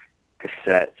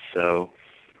cassette. So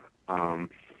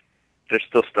there's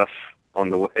still stuff on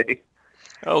the way.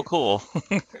 Oh, cool.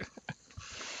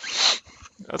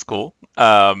 That's cool.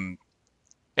 And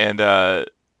yeah,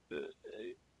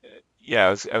 I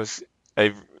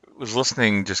was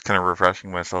listening, just kind of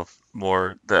refreshing myself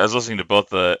more. I was listening to both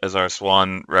the Azar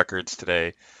Swan records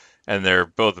today, and they're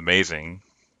both amazing.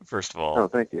 First of all, Oh,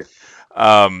 thank you.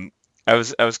 I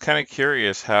was kind of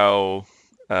curious how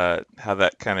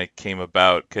that kind of came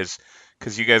about, because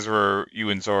you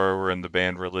and Zora were in the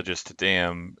band Religious to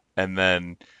Damn, and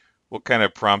then what kind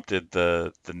of prompted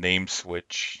the name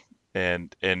switch,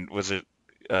 and was it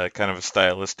kind of a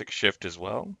stylistic shift as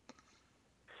well?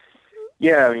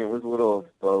 Yeah, I mean, it was a little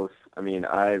of both. I mean,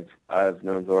 I've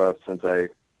known Zora since I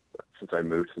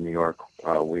moved to New York.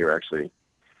 We were actually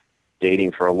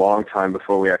dating for a long time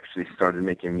before we actually started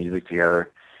making music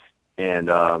together, and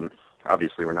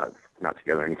obviously we're not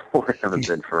together anymore. Haven't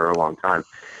been for a long time,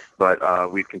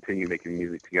 but we've continued making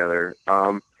music together.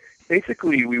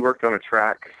 Basically, we worked on a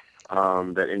track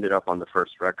that ended up on the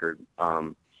first record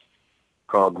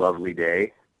called "Lovely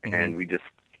Day," and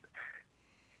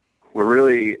we're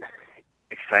really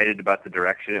excited about the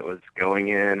direction it was going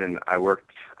in, and I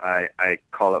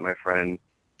called up my friend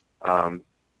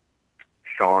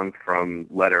Sean from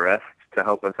Letter S to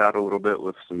help us out a little bit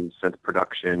with some synth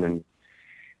production,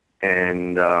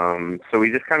 and so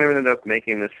we just kind of ended up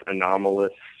making this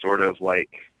anomalous sort of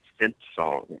like synth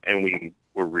song, and we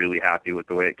were really happy with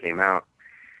the way it came out.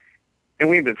 And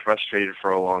we've been frustrated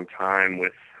for a long time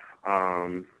with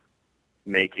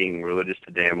making Religious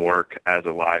to Damn work as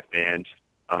a live band,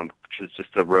 which is just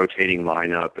a rotating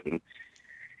lineup, and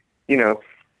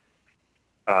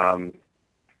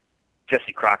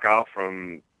Jesse Krakow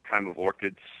from Time of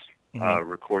Orchids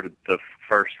recorded the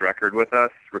record with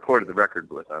us,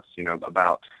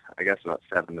 about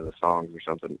 7 of the songs or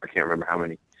something. I can't remember how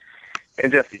many.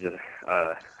 And Jesse's an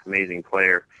amazing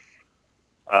player.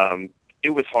 It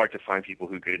was hard to find people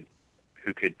who could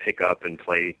pick up and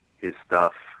play his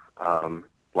stuff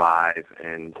live,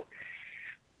 and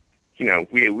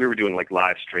we were doing like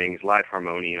live strings, live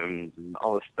harmoniums, and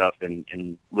all this stuff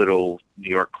in little New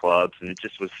York clubs, and it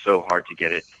just was so hard to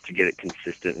get it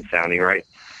consistent and sounding right.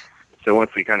 So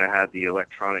once we kind of had the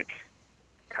electronic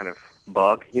kind of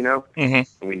bug, and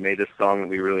we made this song that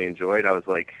we really enjoyed, I was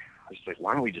like,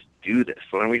 why don't we just do this?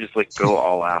 Why don't we just like go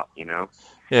all out,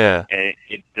 Yeah. And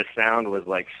the sound was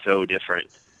like so different,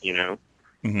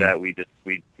 that we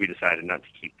decided not to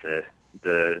keep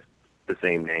the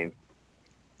same name.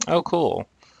 Oh, cool.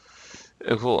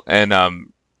 Oh, cool. And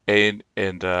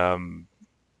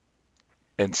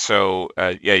so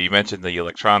you mentioned the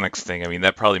electronics thing. I mean,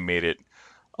 that probably made it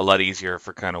a lot easier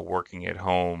for kind of working at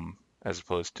home as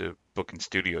opposed to booking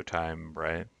studio time,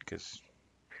 right?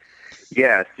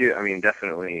 Yeah, I mean,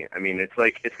 definitely. I mean, it's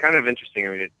kind of interesting. I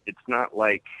mean, it's not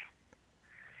like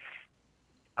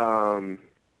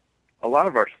a lot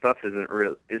of our stuff isn't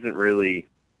really.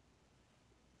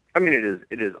 I mean,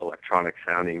 it is electronic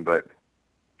sounding, but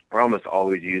we're almost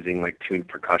always using like tuned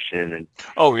percussion and.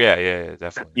 Oh yeah,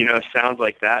 definitely. Sounds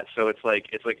like that. So it's like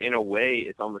in a way,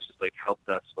 it's almost just like helped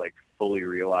us like fully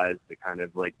realize the kind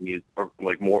of like music or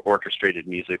like more orchestrated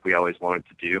music we always wanted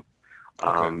to do.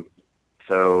 Okay.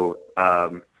 So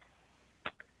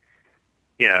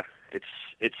yeah,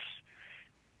 it's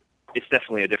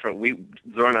definitely a different.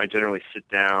 Zora and I generally sit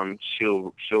down.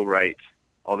 She'll write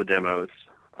all the demos,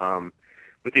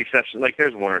 with the exception, like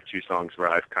there's 1 or 2 songs where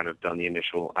I've kind of done the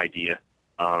initial idea,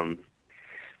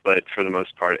 but for the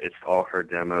most part, it's all her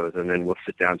demos, and then we'll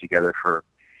sit down together for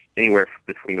anywhere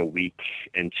between a week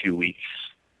and 2 weeks,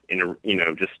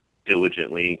 just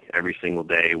diligently every single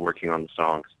day working on the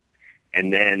songs.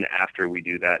 And then after we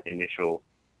do that initial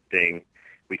thing,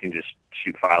 we can just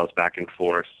shoot files back and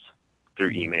forth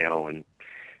through email, and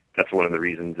that's one of the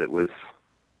reasons it was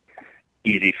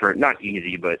easy not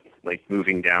easy, but like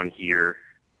moving down here,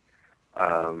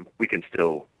 we can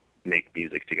still make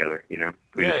music together. We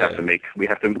just have to make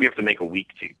a week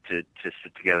to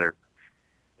sit together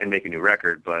and make a new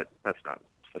record, but that's not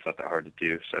that hard to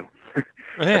do. So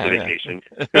that's a vacation.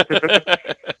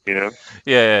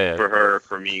 Yeah. For her,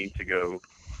 for me to go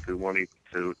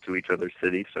to each other's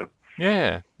city. So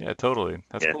yeah, totally.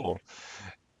 That's cool.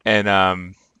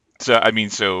 And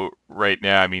so right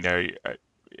now, I mean,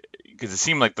 because it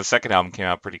seemed like the second album came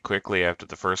out pretty quickly after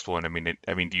the first one. I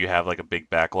mean, do you have like a big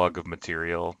backlog of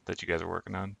material that you guys are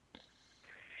working on?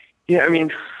 Yeah, I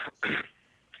mean,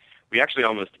 we actually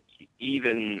almost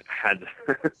even had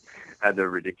had the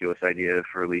ridiculous idea of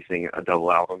releasing a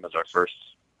double album as our first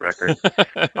record.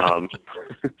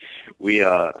 We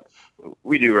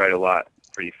do write a lot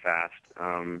pretty fast.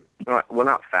 Well,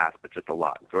 not fast, but just a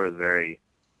lot. Sort of very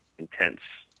intense.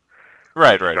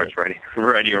 Right. Starts writing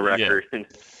a record, and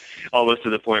almost to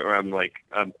the point where I'm like,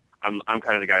 I'm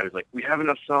kind of the guy who's like, we have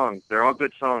enough songs. They're all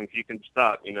good songs. You can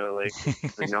stop. No,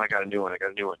 I got a new one.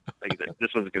 Like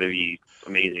this one's gonna be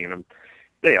amazing, and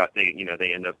they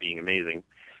end up being amazing.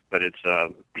 But it's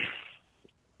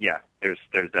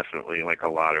there's definitely like a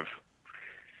lot of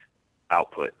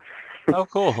output. Oh,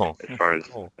 cool. as far as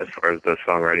the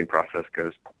songwriting process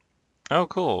goes. Oh,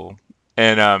 cool.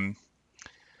 And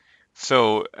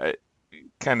so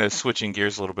kind of switching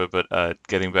gears a little bit, but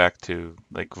getting back to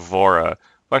like Vaura.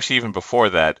 Well, actually, even before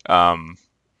that,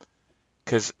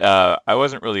 because I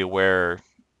wasn't really aware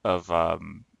of how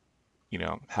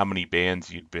many bands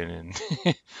you'd been in.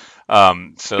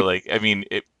 So like, I mean,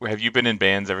 have you been in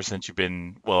bands ever since you've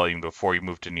been, well, even before you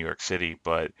moved to New York City,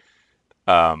 but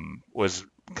was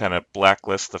kind of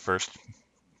Blacklist the first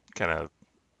kind of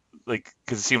like,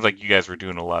 because it seems like you guys were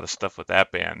doing a lot of stuff with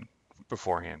that band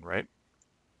beforehand, right?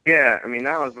 Yeah, I mean,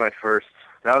 that was the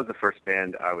first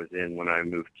band I was in when I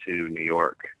moved to New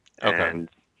York. Okay. And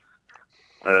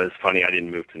it's funny, I didn't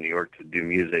move to New York to do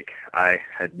music. I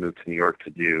had moved to New York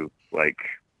to do like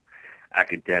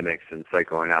academics and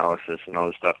psychoanalysis and all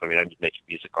this stuff. I mean, I've been making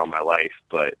music all my life,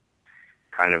 but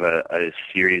kind of a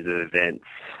series of events,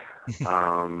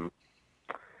 kind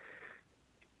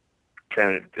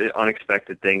of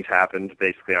unexpected things happened.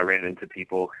 Basically, I ran into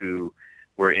people who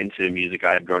were into music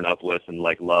I had grown up with and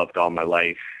like loved all my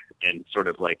life, and sort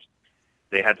of like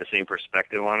they had the same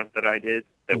perspective on it that I did.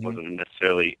 That wasn't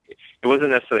necessarily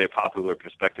a popular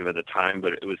perspective at the time,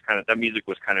 but it was kind of, that music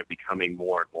was kind of becoming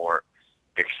more and more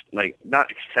like not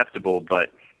acceptable,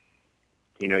 but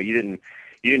you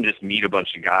didn't just meet a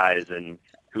bunch of guys and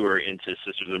who are into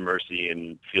Sisters of Mercy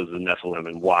and Fields of Nephilim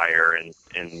and Wire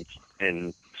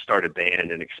and start a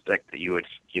band and expect that you would,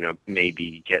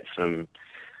 maybe get some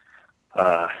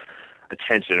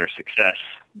attention or success.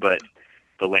 But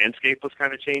the landscape was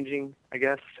kind of changing, I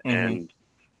guess. Mm-hmm.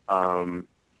 And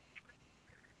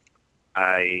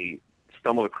I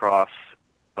stumbled across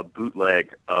a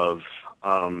bootleg of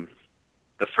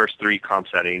the first 3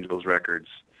 Comsat Angels records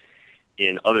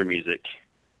in Other Music.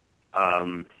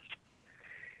 And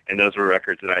those were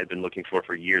records that I had been looking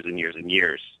for years and years and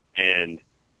years. And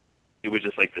it was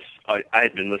just like this. I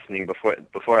had been listening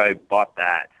before I bought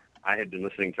that. I had been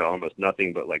listening to almost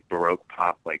nothing but like Baroque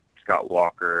pop, like Scott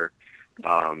Walker,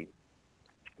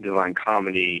 Divine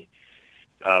Comedy,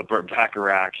 Burt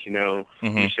Bacharach,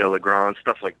 Michel Legrand,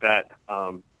 stuff like that.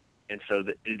 And so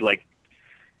it like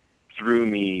threw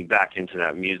me back into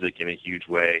that music in a huge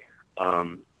way.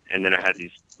 And then I had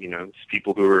these,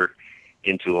 people who were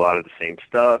into a lot of the same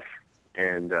stuff,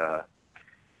 and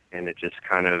it just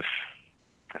kind of,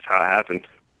 that's how it happened.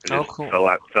 I just cool.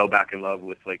 fell back in love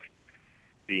with like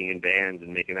being in bands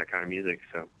and making that kind of music.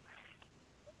 So.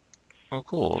 Oh,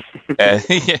 cool.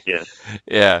 Yeah.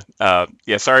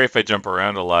 Yeah. Sorry if I jump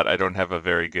around a lot. I don't have a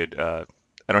very good. I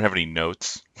don't have any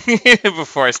notes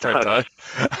before I start talking.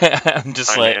 I'm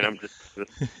just like, man, I'm just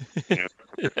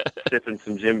sipping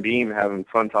some Jim Beam, having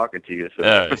fun talking to you. So.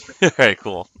 All right,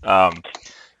 cool.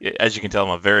 As you can tell,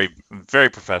 I'm a very, very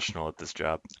professional at this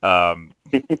job.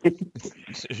 Which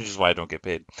is why I don't get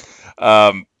paid.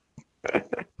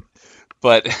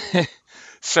 But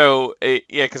so yeah,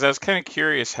 because I was kind of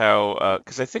curious how,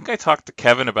 because I think I talked to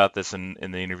Kevin about this in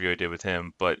the interview I did with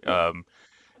him. But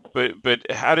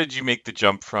how did you make the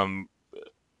jump from?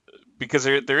 Because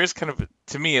there is kind of,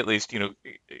 to me at least,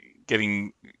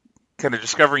 getting kind of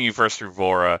discovering you first through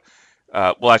Vaura.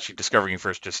 Well, actually, discovering you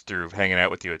first just through hanging out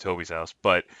with you at Toby's house,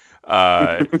 but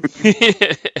right.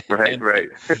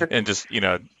 And just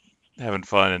having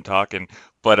fun and talking.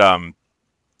 But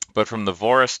from the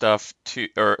Vaura stuff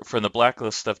or from the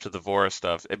Blacklist stuff to the Vaura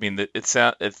stuff, I mean, it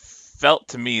felt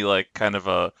to me like kind of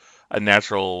a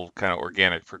natural kind of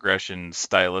organic progression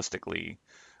stylistically.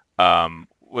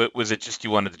 Was it just you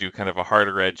wanted to do kind of a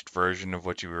harder edged version of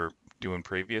what you were doing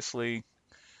previously?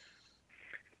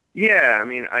 Yeah, I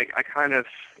mean, I kind of,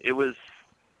 it was,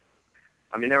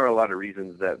 I mean, there were a lot of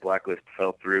reasons that Blacklist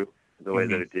fell through the way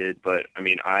that it did, but I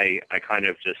mean, I kind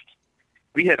of just,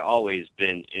 we had always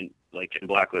been in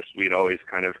Blacklist, we'd always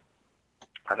kind of,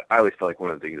 I always felt like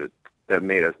one of the things that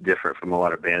made us different from a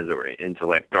lot of bands that were into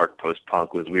like dark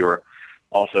post-punk was we were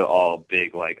also all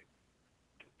big like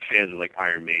fans of like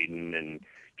Iron Maiden and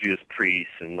Judas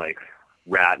Priest and like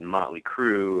Rat and Motley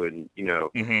Crue and,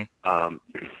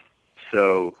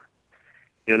 so,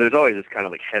 there's always this kind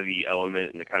of like heavy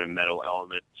element and the kind of metal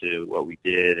element to what we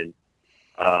did.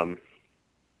 And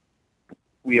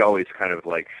we always kind of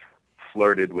like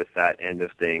flirted with that end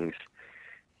of things.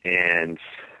 And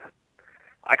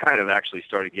I kind of actually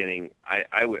started getting,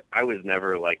 I was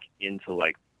never like into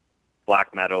like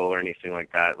black metal or anything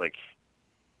like that. Like,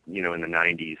 in the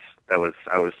 90s, I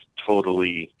was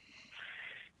totally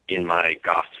in my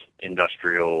goth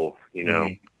industrial,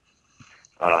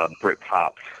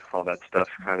 Britpop, all that stuff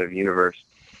kind of universe.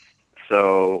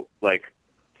 So like,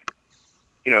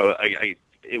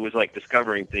 it was like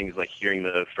discovering things like hearing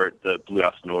the Blue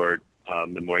House Nord,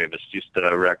 Memoria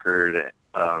Vestusta record,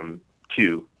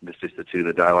 2, Vestusta 2,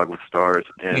 the Dialogue with Stars.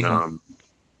 And,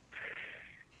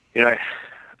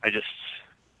 I just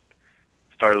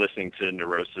started listening to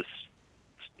Neurosis,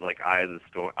 like Eye of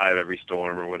Every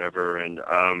Storm or whatever. And,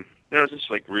 just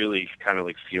like really kind of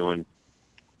like feeling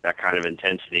that kind of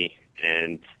intensity,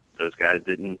 and those guys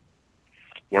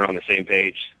weren't on the same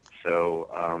page.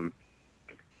 So,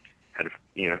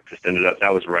 just ended up,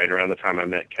 that was right around the time I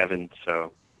met Kevin.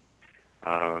 So,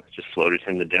 just floated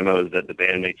him the demos that the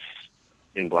bandmates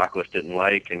in Blacklist didn't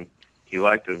like, and he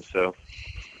liked them. So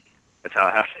that's how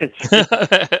it happened.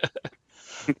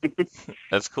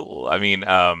 That's cool. I mean,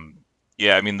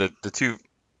 yeah, I mean the two,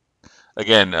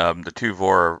 again, the 2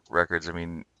 Vaura records, I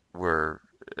mean,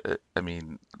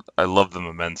 I love them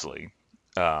immensely.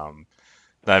 Not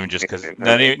even just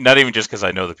because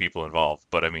I know the people involved,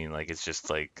 but I mean, like, it's just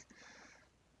like,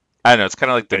 I don't know, it's kind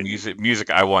of like the music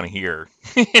I want to hear.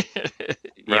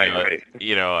 Right.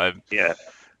 Yeah.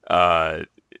 I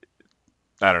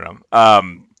don't know.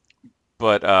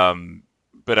 But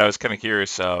I was kind of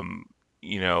curious, kind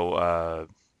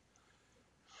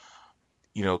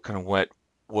of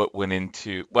what went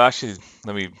into. Well, actually,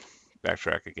 let me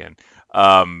backtrack again.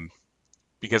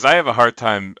 Because I have a hard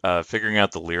time figuring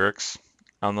out the lyrics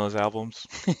on those albums.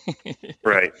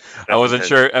 Right. I That's wasn't intense.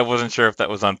 sure. I wasn't sure if that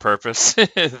was on purpose.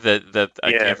 That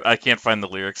Yeah, I can't find the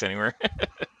lyrics anywhere.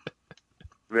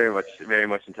 very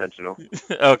much intentional.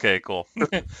 Okay, cool.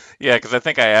 Yeah, because I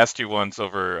think I asked you once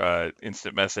over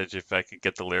instant message if I could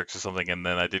get the lyrics or something, and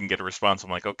then I didn't get a response.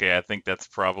 I'm like, okay, I think that's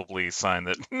probably a sign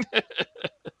that.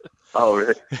 Oh,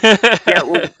 really? Yeah.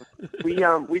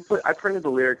 Well, I printed the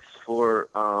lyrics for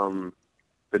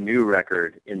the new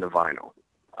record in the vinyl,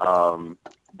 um,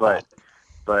 Oh,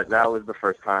 but that was the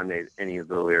first time any of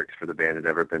the lyrics for the band had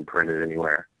ever been printed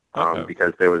anywhere, okay.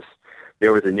 because there was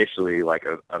initially like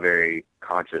a very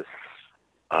conscious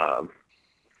um,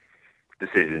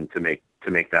 decision to make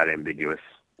that ambiguous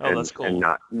Oh, that's and cool.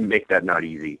 not make that not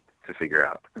easy to figure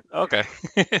out. Okay,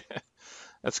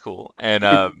 that's cool. And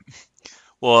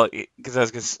well, because I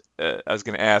was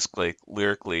gonna ask like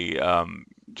lyrically,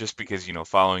 just because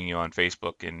following you on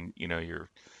Facebook and you're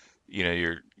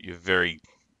very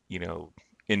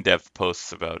in-depth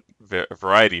posts about a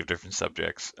variety of different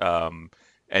subjects.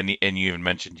 And you even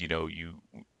mentioned you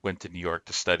went to New York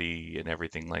to study and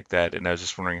everything like that. And I was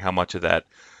just wondering how much of that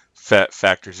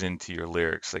factors into your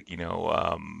lyrics. Like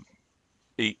I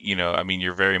mean,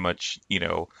 you're very much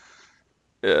in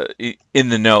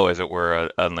the know, as it were,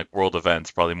 on like world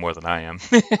events, probably more than I am.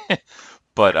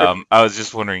 But I was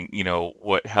just wondering,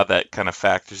 how that kind of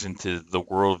factors into the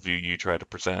worldview you try to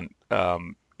present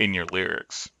in your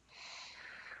lyrics.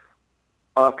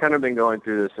 I've kind of been going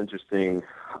through this interesting,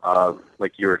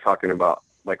 like you were talking about,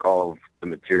 like all of the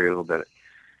material that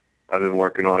I've been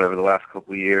working on over the last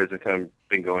couple of years. I've kind of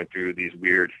been going through these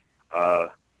weird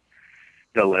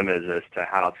dilemmas as to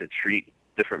how to treat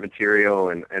different material,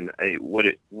 and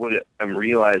I'm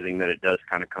realizing that it does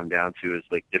kind of come down to is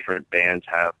like different bands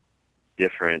have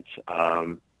different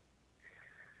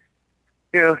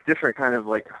different kind of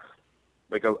like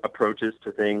approaches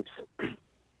to things,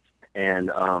 and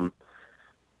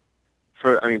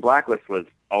Blacklist was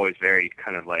always very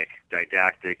kind of like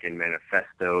didactic and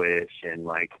manifesto-ish and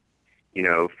like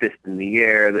fist in the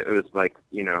air. That it was like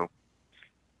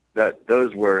that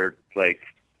those were like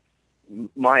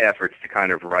my efforts to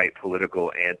kind of write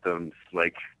political anthems,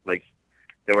 like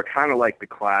they were kind of like the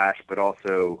Clash, but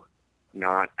also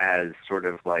not as sort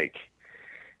of like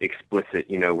explicit.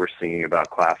 We're singing about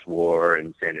class war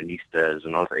and Sandinistas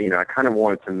and all that. I kind of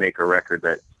wanted to make a record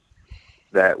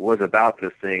that was about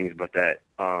those things, but that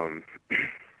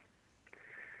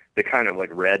they kind of like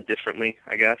read differently,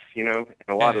 I guess. And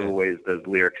a lot of the ways those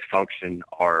lyrics function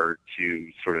are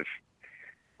to sort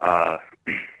of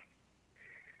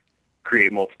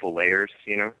create multiple layers,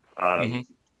 Hmm.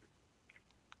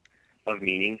 of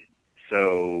meaning.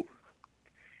 So,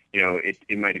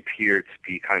 it might appear to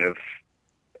be kind of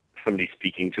somebody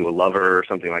speaking to a lover or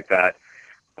something like that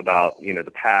about,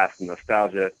 the past and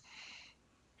nostalgia.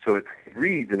 So it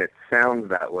reads and it sounds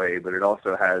that way, but it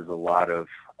also has a lot of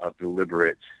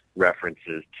deliberate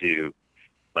references to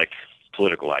like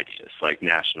political ideas, like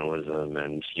nationalism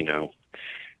and,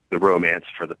 the romance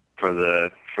for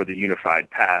the unified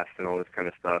past and all this kind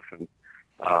of stuff. And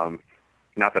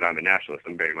not that I'm a nationalist,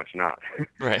 I'm very much not.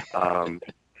 Right.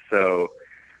 So,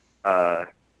 but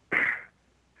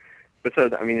so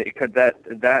I mean, it could that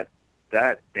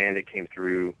bandit came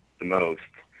through the most.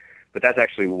 But that's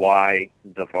actually why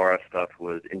the Vaura stuff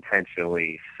was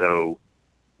intentionally so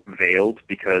veiled,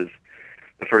 because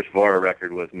the first Vaura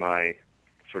record was my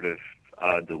sort of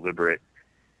deliberate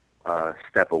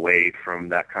step away from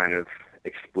that kind of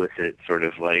explicit sort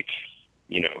of like,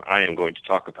 I am going to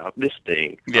talk about this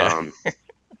thing Yeah.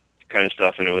 kind of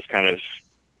stuff. And it was kind of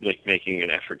like making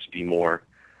an effort to be more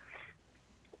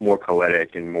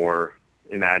poetic and more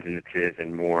imaginative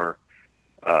and more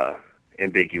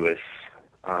ambiguous.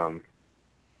 I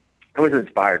was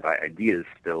inspired by ideas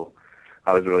still.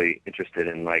 I was really interested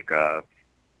in like the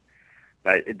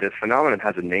phenomenon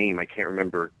has a name. I can't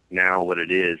remember now what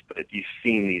it is, but you've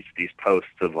seen these posts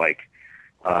of like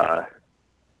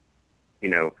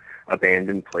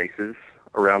abandoned places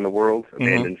around the world, Hmm.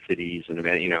 abandoned cities and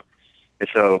abandoned. And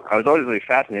so I was always really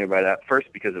fascinated by that.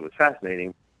 First, because it was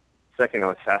fascinating. Second, I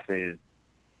was fascinated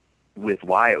with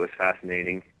why it was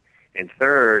fascinating. And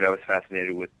third, I was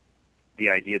fascinated with the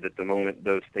idea that the moment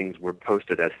those things were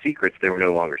posted as secrets, they were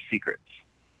no longer secrets.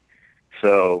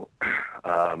 So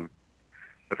the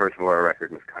first Vaura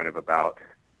record was kind of about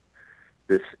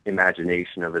this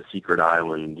imagination of a secret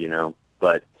island,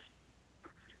 but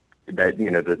that,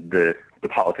 the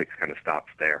politics kind of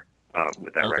stops there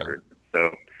with that Okay. record.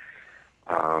 So,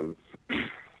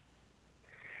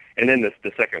 and then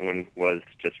the second one was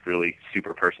just really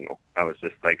super personal. I was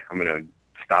just like, I'm going to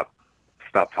stop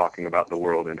talking about the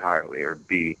world entirely, or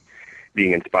being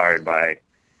inspired by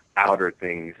outer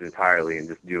things entirely and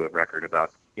just do a record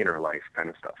about inner life kind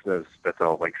of stuff. That's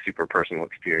all like super personal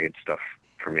experience stuff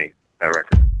for me, that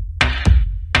record.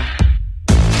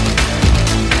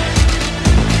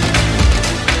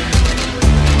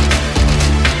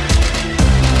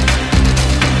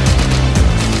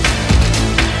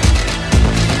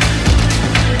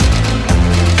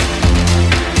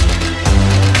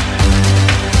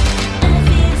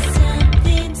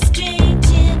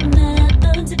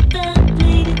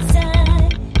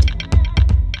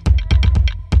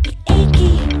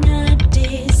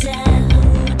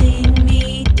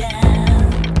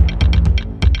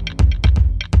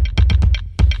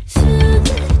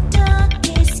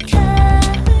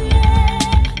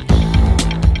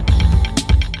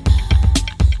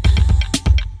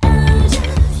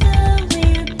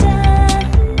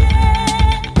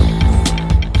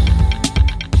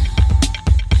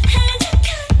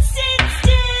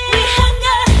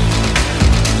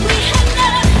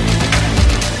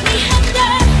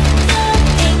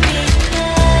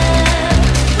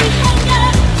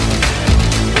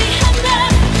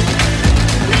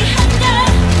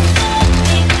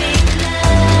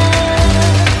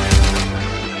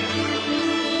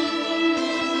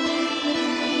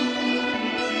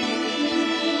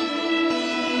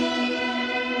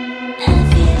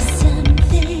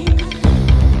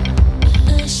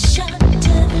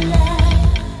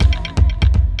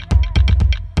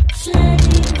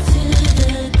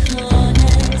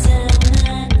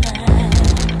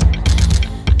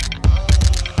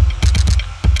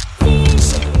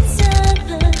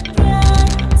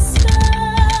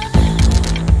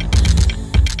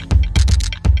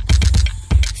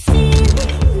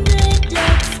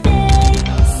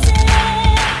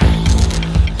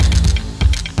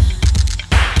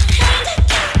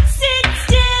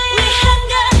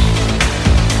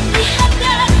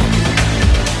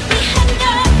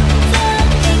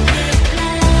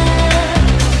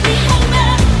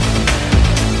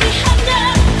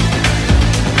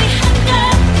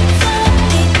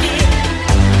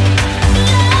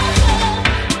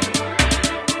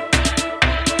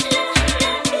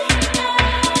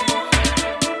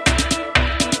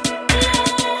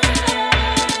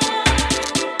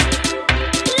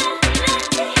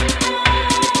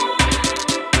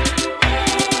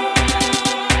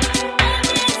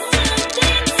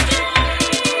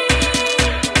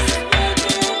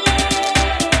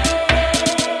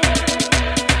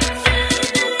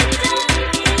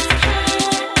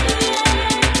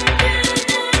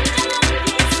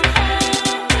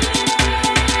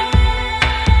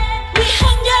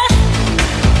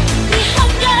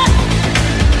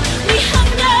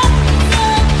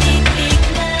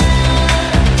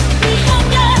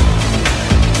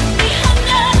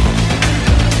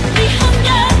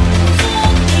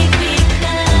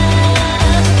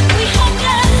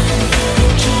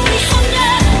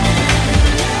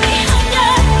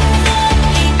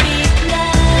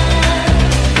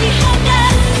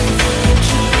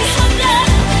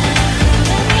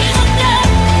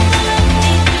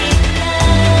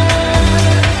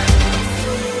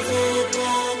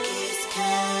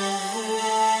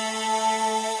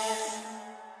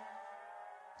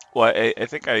 Well, I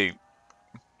think I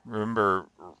remember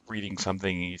reading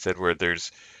something you said where there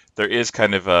is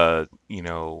kind of a kind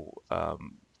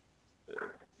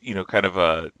of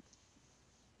a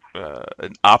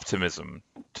an optimism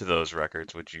to those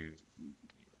records. Would you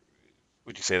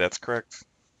say that's correct?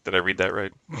 Did I read that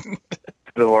right?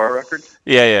 The Vaura records?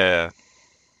 Yeah, yeah,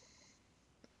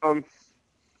 Um,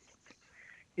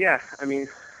 yeah, I mean,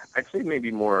 I'd say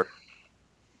maybe more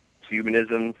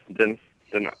humanism than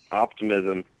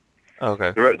optimism. yeah.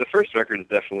 Okay. The first record is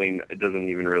definitely, it doesn't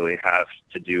even really have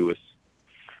to do with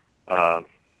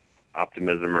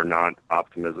optimism or not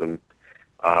optimism.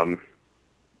 The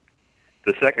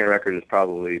second record is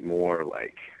probably more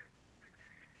like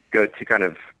goes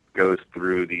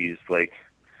through these like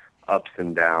ups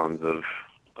and downs of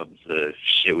the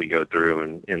shit we go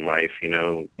through in life,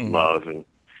 Mhm. love and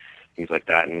things like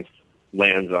that, and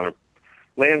lands on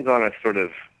a sort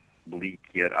of bleak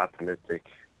yet optimistic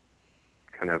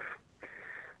kind of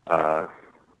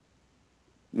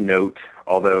note.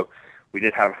 Although we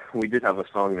did have a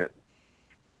song that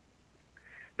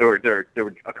there were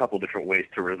a couple different ways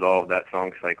to resolve that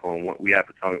song cycle, and we have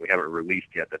a song that we haven't released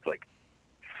yet that's like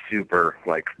super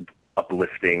like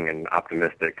uplifting and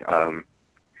optimistic,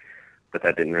 but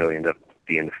that didn't really end up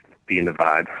being the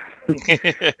vibe.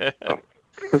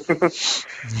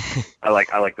 I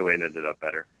like the way it ended up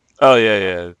better. Oh yeah,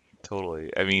 yeah,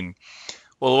 totally. I mean,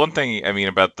 well, one thing I mean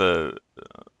about the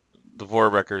Vaura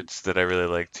records that I really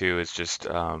like too is just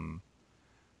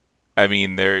I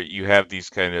mean, there you have these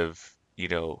kind of,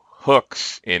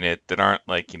 hooks in it that aren't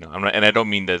like, I'm not, and I don't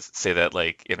mean to say that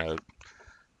like in a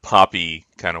poppy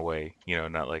kind of way,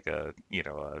 not like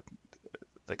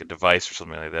like a device or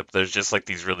something like that. But there's just like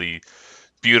these really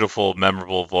beautiful,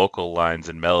 memorable vocal lines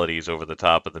and melodies over the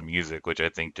top of the music, which I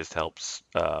think just helps.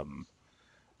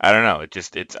 I don't know.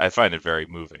 I find it very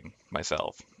moving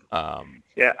myself. Um,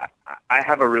 Yeah, I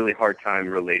have a really hard time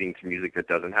relating to music that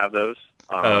doesn't have those.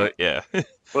 yeah,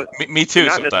 But me but too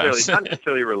not necessarily sometimes. not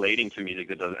necessarily relating to music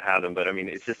that doesn't have them. But I mean,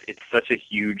 it's such a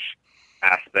huge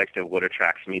aspect of what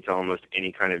attracts me to almost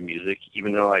any kind of music.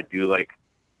 Even though I do like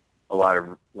a lot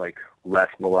of like less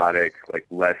melodic, like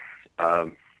less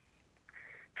um,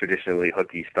 traditionally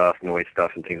hooky stuff, noise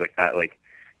stuff, and things like that. Like,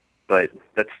 but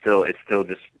it's still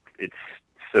just it's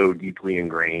so deeply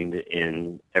ingrained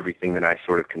in everything that I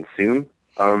sort of consume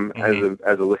Hmm.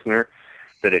 as a listener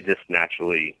that it just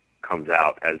naturally comes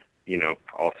out as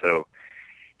also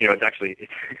it's actually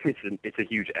it's a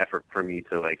huge effort for me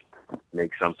to like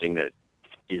make something that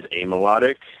is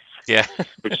amelodic, Yeah,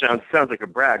 which sounds like a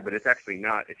brag, but it's actually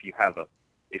not if you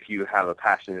have a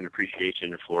passion and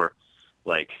appreciation for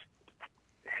like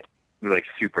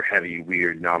super heavy,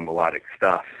 weird, non-melodic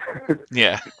stuff.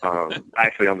 yeah, I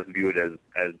actually almost view it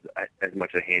as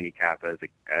much a handicap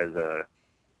as a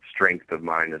strength of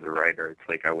mine as a writer. It's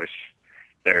like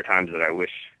there are times that I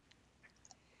wish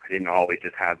I didn't always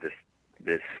just have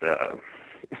this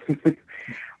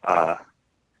uh,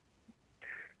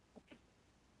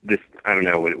 this I don't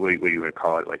know what you would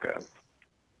call it, like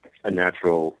a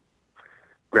natural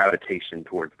gravitation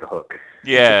towards the hook.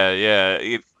 yeah,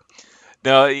 yeah.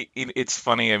 No, it's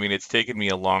funny. I mean, it's taken me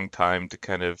a long time to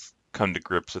kind of come to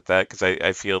grips with that because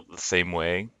I feel the same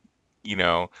way, you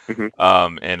know. Hmm.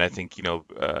 And I think,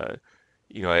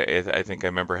 I think I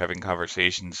remember having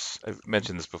conversations. I've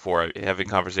mentioned this before, having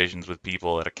conversations with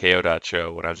people at a KO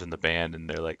show when I was in the band, and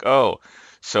they're like, "Oh,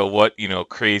 so what,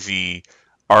 crazy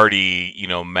arty,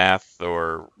 math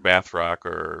rock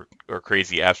or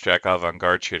crazy abstract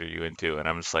avant-garde shit are you into?" And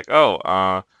I'm just like, "Oh,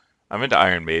 I'm into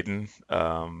Iron Maiden."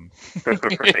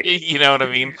 Right. You know what I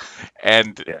mean?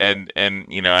 And Yeah. and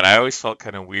I always felt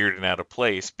kind of weird and out of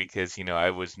place because, I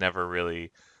was never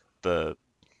really the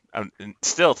and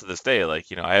still to this day, like,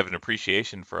 I have an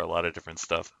appreciation for a lot of different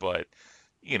stuff, but,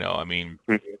 I mean,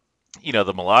 Mhm.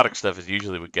 the melodic stuff is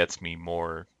usually what gets me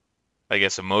more, I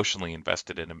guess, emotionally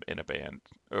invested in a band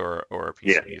or a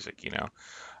piece Yeah. of music,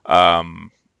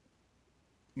 Um,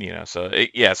 so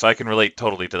yeah, so I can relate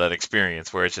totally to that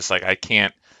experience where it's just like I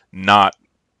can't not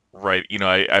write,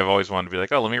 I've always wanted to be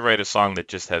like, oh, let me write a song that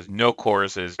just has no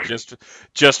choruses,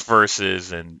 just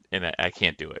verses, and I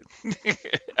can't do it.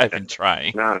 I've been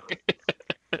trying. No,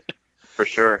 for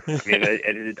sure. I mean,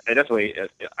 I definitely,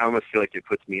 I almost feel like it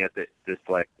puts me at this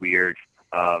like weird.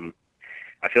 Um,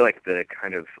 I feel like the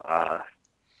kind of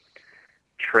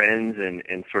trends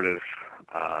and sort of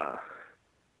uh,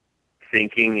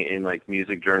 thinking in like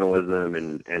music journalism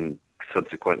and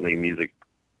subsequently music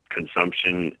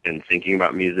consumption and thinking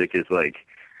about music is like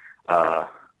uh,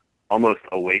 almost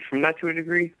away from that to a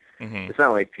degree. Hmm. It's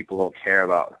not like people don't care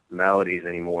about melodies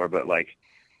anymore, but like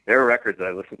there are records that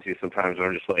I listen to sometimes where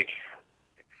I'm just like,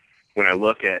 when I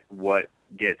look at what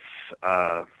gets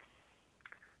uh,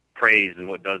 praised and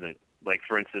what doesn't. Like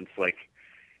for instance, like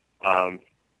um,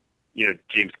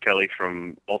 James Kelly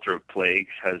from Altar of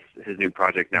Plagues has his new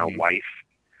project now, Hmm. Wife,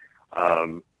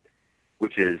 um,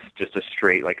 which is just a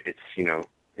straight like it's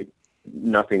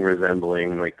nothing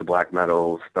resembling like the black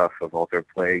metal stuff of Altar of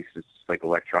Plagues. It's just like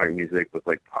electronic music with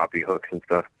like poppy hooks and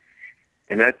stuff.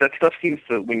 And that stuff seems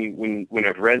to when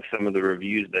I've read some of the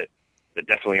reviews that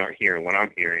definitely aren't hearing what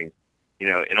I'm hearing,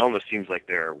 it almost seems like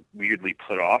they're weirdly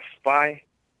put off by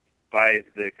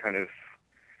the kind of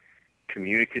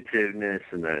communicativeness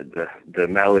and the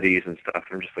melodies and stuff.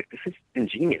 I'm just like, this is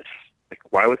ingenious. Like,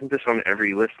 why wasn't this on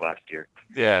every list last year?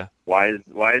 Yeah. Why is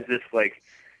this like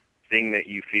thing that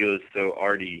you feel is so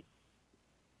arty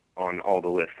on all the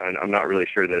lists? I'm not really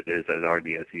sure that it is as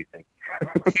arty as you think.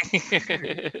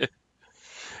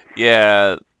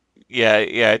 Yeah,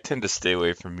 yeah. I tend to stay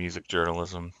away from music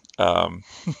journalism.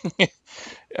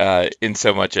 In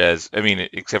so much as, I mean,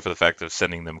 except for the fact of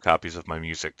sending them copies of my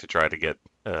music to try to get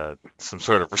some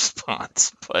sort of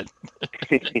response. But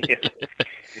Yeah.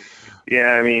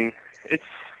 Yeah, I mean, it's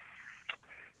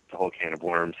a whole can of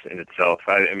worms in itself.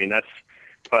 I mean,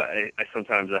 but I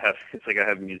sometimes it's like I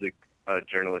have music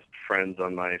journalist friends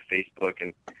on my Facebook,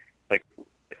 and like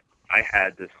I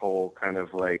had this whole kind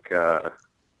of like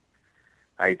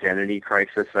identity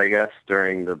crisis, I guess,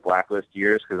 during the Blacklist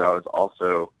years because I was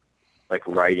also like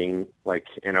writing, like,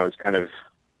 and I was kind of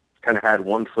kind of had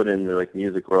one foot in the like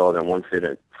music world and one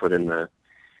foot in the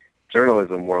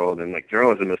journalism world, and like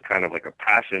journalism is kind of like a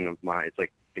passion of mine. It's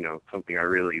like, you know, something I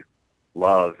really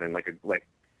love, and like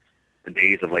the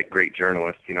days of like great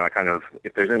journalists, you know, I kind of,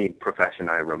 if there's any profession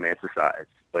I romanticize,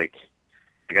 like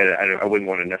I wouldn't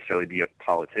want to necessarily be a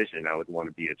politician. I would want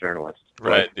to be a journalist.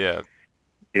 Right. But, Yeah.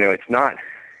 you know, it's not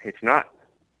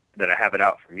that I have it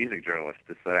out for music journalists.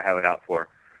 It's that I have it out for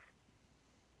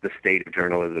the state of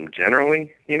journalism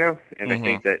generally, you know. And I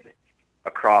think that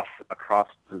across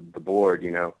the board,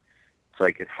 you know, it's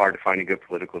like it's hard to find a good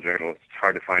political journalist. It's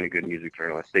hard to find a good music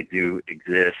journalist. They do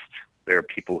exist. There are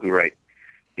people who write,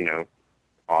 you know,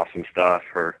 awesome stuff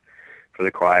for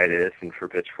the Quietus and for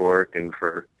Pitchfork and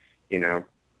for, you know,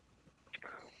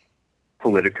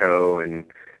 Politico and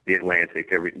the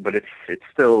Atlantic. But it's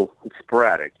still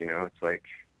sporadic, you know. It's like,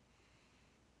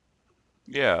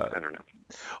 Yeah. I don't know.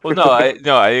 Well,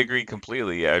 no, I agree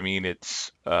completely. I mean,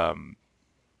 it's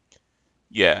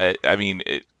yeah, I mean,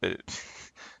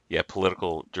 yeah,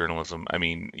 political journalism. I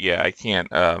mean, yeah, I can't.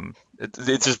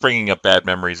 It's just bringing up bad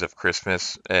memories of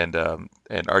Christmas and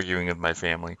arguing with my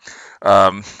family.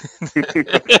 I'm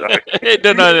sorry.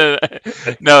 No, no,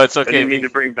 it's I okay. didn't mean to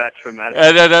bring back traumatic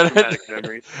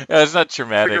memories. No, it's not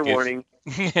traumatic. Trigger warning.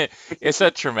 It's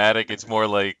not traumatic. It's more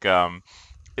like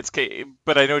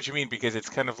but I know what you mean, because it's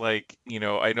kind of like, you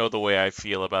know, I know the way I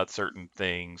feel about certain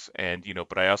things, and you know,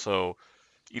 but I also,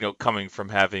 you know, coming from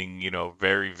having, you know,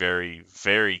 very, very,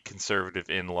 very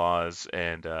conservative in-laws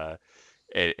and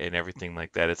everything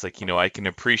like that, it's like, you know, I can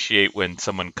appreciate when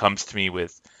someone comes to me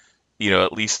with, you know,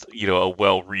 at least, you know, a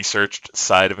well-researched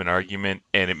side of an argument,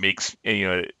 and it makes,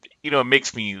 it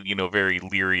makes me, you know, very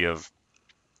leery of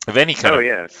any kind Oh of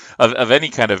yeah. of any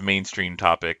kind of mainstream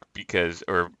topic, because,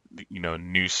 or you know,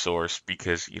 news source,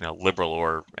 because, you know, liberal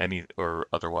or any or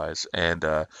otherwise, and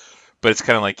but it's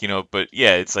kind of like, you know, but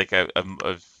yeah, it's like I've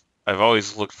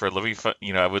always looked for,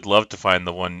 you know, I would love to find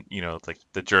the one, you know, like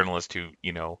the journalist who,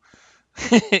 you know,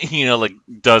 you know, like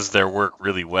does their work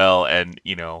really well, and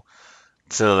you know,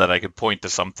 so that I could point to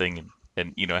something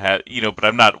and you know, have, you know, but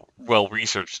I'm not well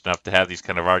researched enough to have these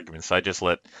kind of arguments. So I just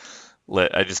I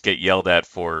just get yelled at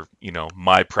for, you know,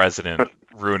 my president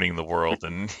ruining the world,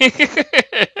 and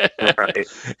Right.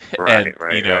 and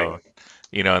Right.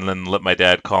 you know, and then let my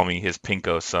dad call me his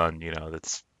pinko son. You know,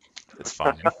 it's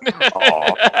fine.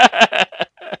 Aw.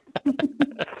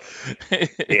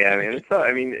 Yeah, man. It's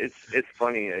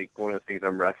funny. Like one of the things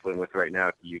I'm wrestling with right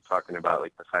now, you talking about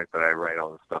like the fact that I write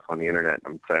all this stuff on the internet.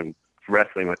 I'm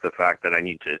wrestling with the fact that I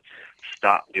need to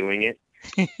stop doing it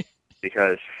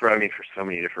because for so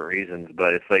many different reasons.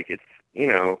 But it's like you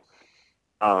know,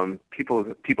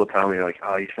 people tell me like,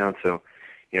 oh, you sound so,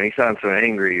 you know, you sound so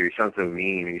angry, or you sound so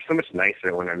mean, or you're so much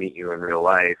nicer when I meet you in real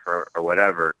life, or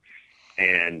whatever.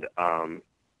 And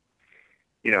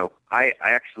you know, I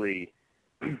actually.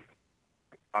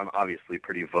 I'm obviously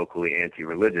pretty vocally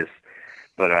anti-religious,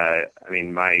 but I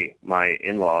mean, my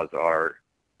in-laws are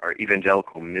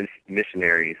evangelical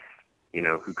missionaries, you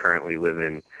know, who currently live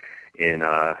in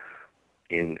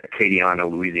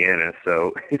Acadiana, Louisiana.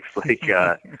 So it's like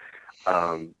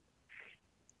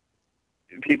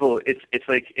people. It's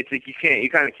like you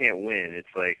kind of can't win.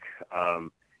 It's like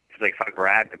if I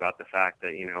bragged about the fact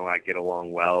that, you know, I get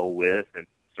along well with and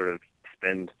sort of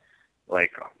spend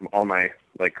like all my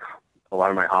like a lot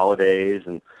of my holidays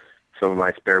and some of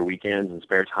my spare weekends and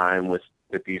spare time with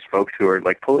these folks who are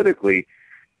like politically,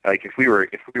 like if we were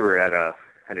at a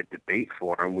debate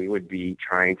forum, we would be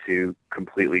trying to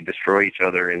completely destroy each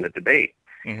other in the debate.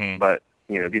 Mm-hmm. But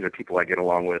you know, these are people I get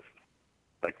along with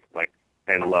like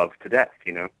and love to death,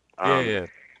 you know. Yeah.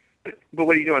 But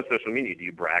what do you do on social media? Do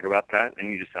you brag about that?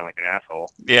 And you just sound like an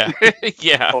asshole. Yeah.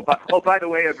 Yeah. By the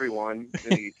way, everyone,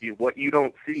 what you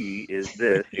don't see is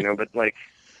this, you know. But like,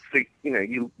 so, you know,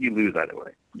 you lose either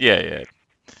way. Yeah.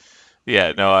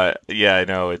 No, I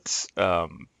know it's yeah.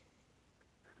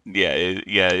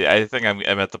 I think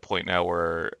I'm at the point now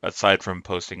where, aside from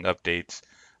posting updates,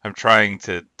 I'm trying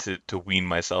to wean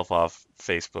myself off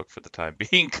Facebook for the time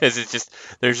being, because it's just,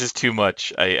 there's just too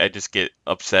much. I just get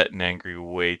upset and angry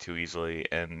way too easily,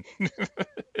 and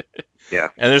Yeah.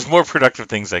 and there's more productive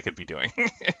things I could be doing.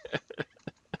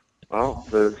 Well,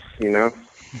 you know,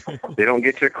 they don't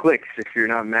get your clicks if you're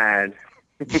not mad.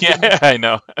 Yeah, I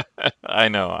know.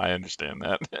 I understand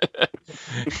that.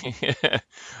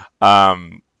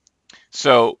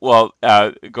 So, well,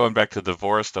 going back to the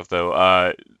Vaura stuff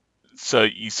though, so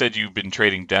you said you've been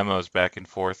trading demos back and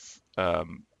forth,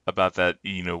 about that.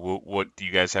 You know, what do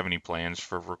you guys have any plans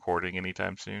for recording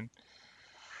anytime soon?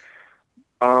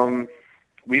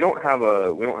 We don't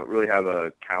really have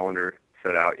a calendar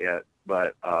set out yet,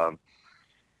 but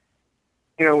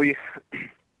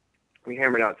we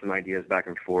hammered out some ideas back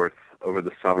and forth over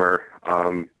the summer.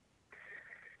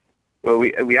 Well,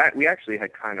 we actually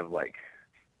had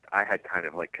I had kind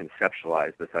of like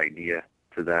conceptualized this idea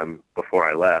to them before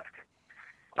I left,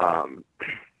 of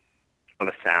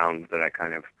a sound that I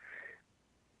kind of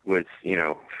was,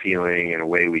 feeling in a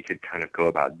way we could kind of go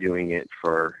about doing it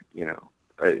for,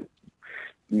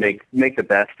 make the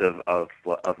best of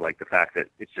like the fact that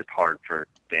it's just hard for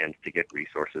bands to get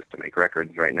resources to make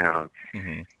records right now.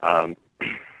 Mm-hmm.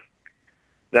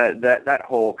 That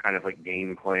whole kind of like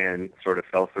game plan sort of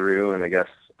fell through, and I guess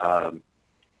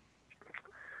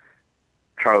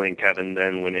Charlie and Kevin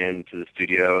then went into the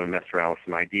studio and messed around with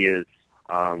some ideas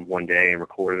one day and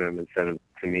recorded them and sent them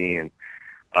to me, and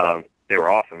they were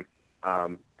awesome.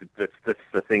 That's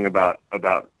the thing about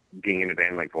being in a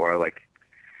band like Vaura, like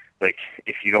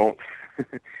if you don't,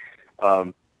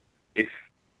 if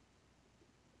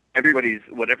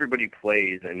what everybody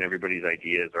plays and everybody's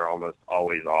ideas are almost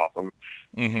always awesome.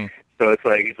 Mm-hmm. So it's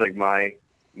like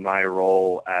my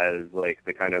role as like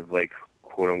the kind of like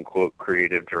quote unquote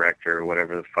creative director or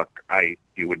whatever the fuck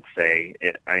you would say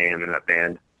I am in that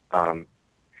band,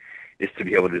 is to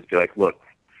be able to just be like, look,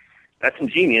 that's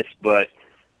ingenious, but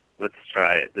let's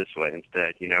try it this way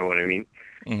instead. You know what I mean?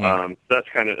 Mm-hmm. So that's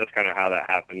kind of how that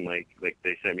happened. Like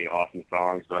they sent me awesome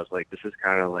songs, so I was like, this is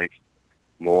kind of like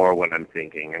more what I'm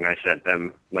thinking. And I sent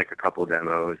them like a couple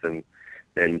demos, and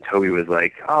then Toby was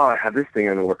like, oh, I have this thing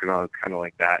I'm working on. It's kind of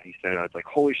like that. He said, I was like,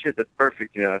 holy shit, that's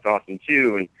perfect. That's awesome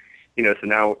too. And so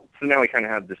now we kind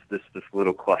of have this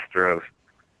little cluster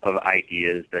of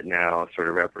ideas that now sort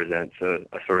of represents a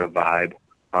sort of vibe.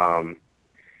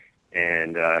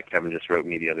 And Kevin just wrote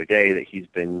me the other day that he's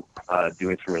been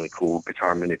doing some really cool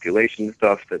guitar manipulation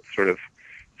stuff that sort of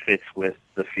fits with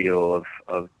the feel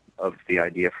of the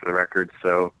idea for the record.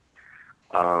 So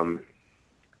I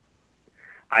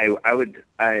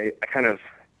kind of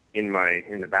in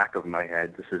the back of my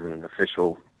head, this isn't an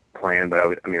official plan, but I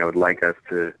would like us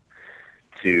to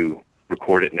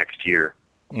record it next year.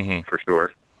 Mm-hmm. For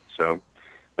sure. So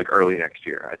like early next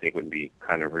year, I think would be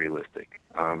kind of realistic.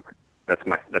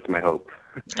 That's my hope.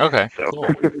 Okay. So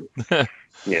Cool.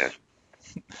 yeah,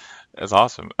 That's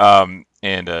awesome.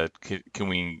 And can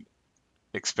we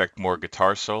expect more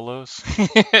guitar solos?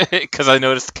 Because I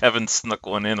noticed Kevin snuck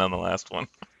one in on the last one.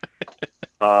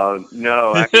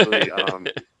 no, actually,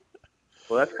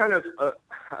 well, that's kind of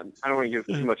I don't want to give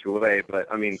too much away, but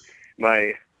I mean,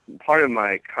 my part of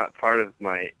my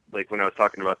like when I was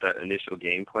talking about that initial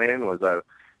game plan was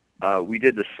we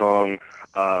did the song,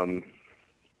 the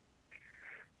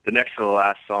next to the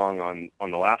last song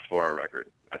on the last Vaura record.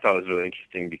 I thought it was really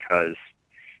interesting because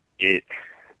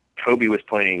Toby was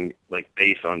playing like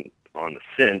bass on the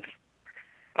synth.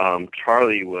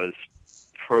 Charlie was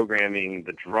programming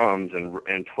the drums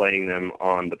and playing them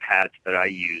on the pads that I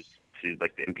use, to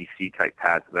like the MPC type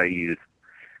pads that I use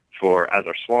for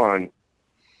Azar Swan.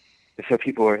 And so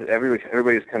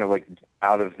everybody's kind of like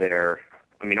out of their.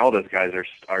 I mean, all those guys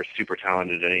are super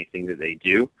talented at anything that they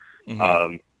do,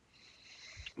 Mm-hmm.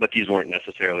 but these weren't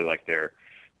necessarily like their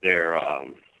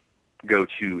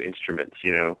go-to instruments,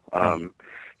 Mm-hmm.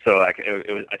 So I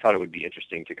thought it would be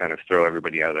interesting to kind of throw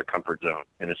everybody out of their comfort zone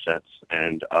in a sense,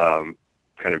 and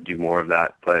kind of do more of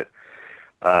that. But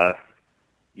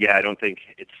yeah, I don't think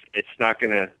it's not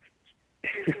gonna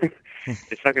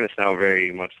it's not gonna sound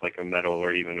very much like a metal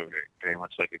or even very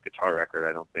much like a guitar record.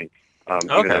 I don't think, even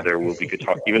though Okay. there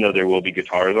will be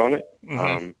guitars on it.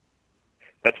 Mm-hmm.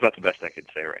 That's about the best I could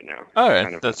say right now. All right.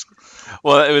 Kind of. That's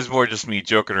well. It was more just me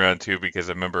joking around too, because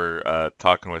I remember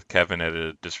talking with Kevin at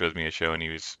a Dysrhythmia show, and he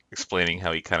was explaining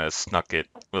how he kind of snuck it,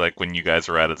 like when you guys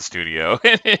were out of the studio,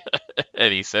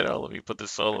 and he said, "Oh, let me put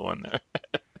this solo on there."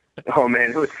 Oh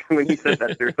man, it was, when he said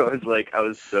that through, I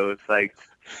was so psyched.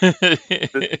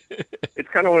 It's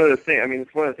kind of one of the things. I mean,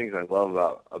 it's one of the things I love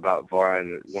about Vaura,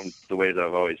 and one of the ways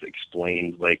I've always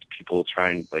explained, like people try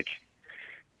and like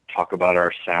talk about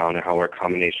our sound and how we're a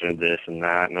combination of this and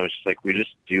that, and I was just like, we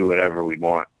just do whatever we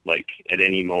want, like at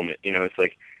any moment. It's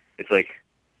like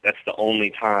that's the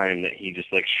only time that he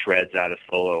just like shreds out a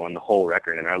solo on the whole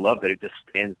record, and I love that it just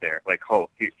stands there. Like, oh,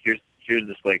 here's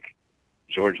this like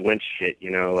George Lynch shit,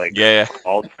 like Yeah.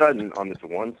 all of a sudden on this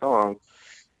one song.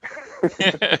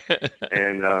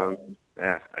 And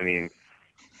yeah, I mean,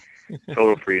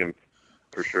 total freedom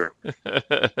for sure.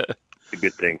 It's a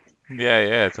good thing.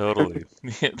 Yeah, totally.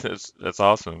 That's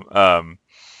awesome. Oh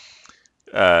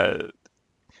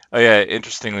yeah,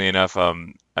 interestingly enough,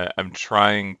 I'm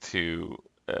trying to.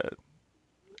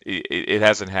 It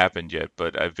hasn't happened yet,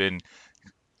 but I've been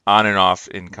on and off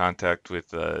in contact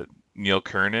with Neil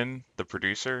Kernan, the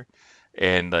producer,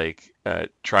 and like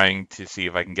trying to see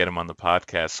if I can get him on the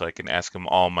podcast so I can ask him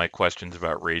all my questions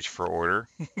about Rage for Order.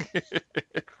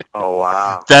 Oh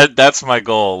wow. That's my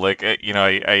goal. Like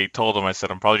I told him, I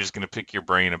said I'm probably just gonna pick your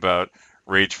brain about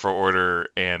Rage for Order,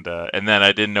 and then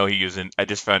I didn't know he was in. I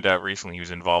just found out recently he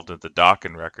was involved with the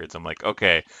Dokken records. I'm like,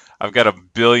 okay, I've got a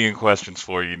billion questions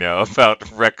for you now about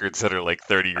records that are like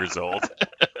 30 years old.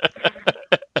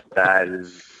 That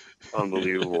is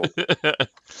unbelievable. Very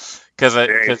Because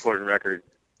important record.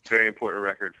 Very important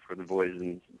record for the boys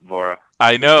in Vaura.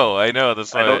 I know.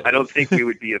 That's why. I don't think we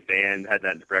would be a band had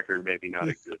that record maybe not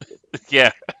existed.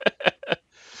 Yeah.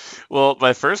 Well,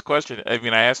 my first question, I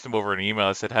mean, I asked him over an email.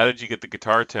 I said, "How did you get the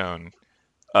guitar tone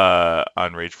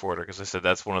on Rage for Order?" Because I said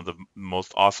that's one of the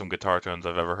most awesome guitar tones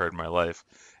I've ever heard in my life.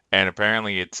 And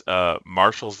apparently, it's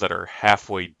Marshalls that are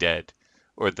halfway dead,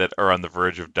 or that are on the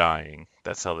verge of dying.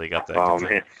 That's how they got that Oh guitar.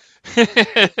 man,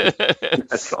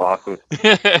 that's awesome.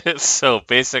 So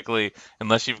basically,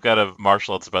 unless you've got a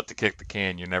Marshall that's about to kick the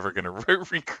can, you're never gonna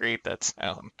recreate that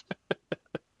sound.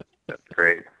 That's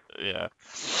great. Yeah.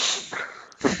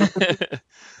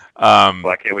 Well,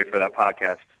 I can't wait for that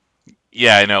podcast.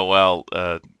 Yeah, I know. Well,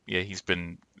 yeah, he's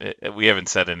been. We haven't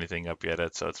set anything up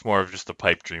yet, so it's more of just a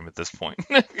pipe dream at this point.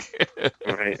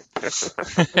 Right.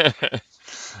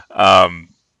 um,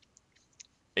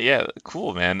 yeah,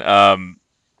 cool, man.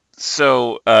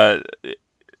 So,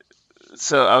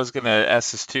 so I was gonna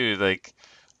ask this too, like,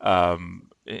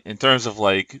 in terms of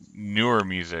like newer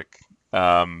music,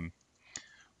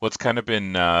 what's kind of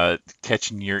been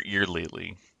catching your ear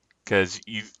lately? Because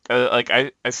you like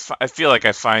I feel like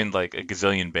I find like a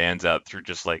gazillion bands out through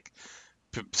just like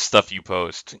stuff you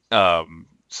post.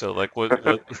 So like what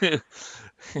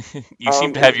you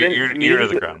seem to have It's your been ear to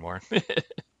the ground more.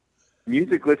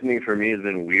 music listening for me has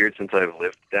been weird since I've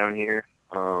lived down here.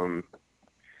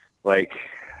 Like,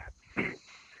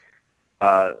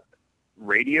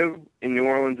 radio in New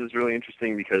Orleans is really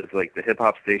interesting because like the hip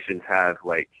hop stations have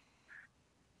like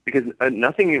because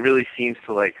nothing really seems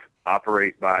to like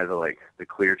operate by the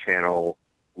clear channel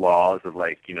laws of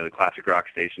like the classic rock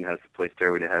station has to play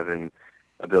Stairway to Heaven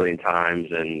a billion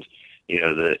times and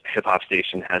the hip hop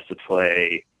station has to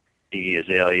play Iggy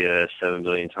Azalea 7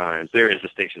 billion times. There is a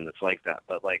station that's like that,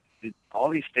 but like all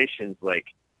these stations like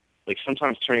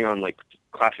sometimes turning on like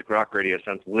classic rock radio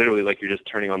sounds literally like you're just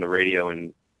turning on the radio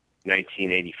in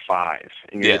 1985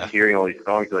 and you're Yeah. just hearing all these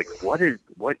songs. You're like, what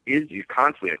is you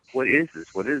constantly like, what is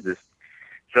this?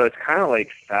 So it's kind of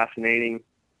like fascinating.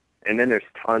 And then there's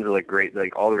tons of like great,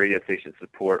 like all the radio stations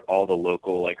support all the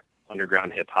local like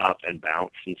underground hip hop and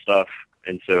bounce and stuff.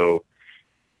 And so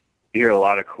you hear a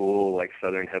lot of cool like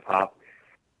Southern hip hop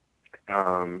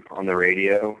on the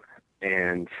radio.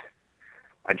 And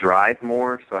I drive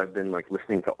more, so I've been like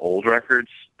listening to old records.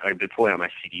 I've been pulling out my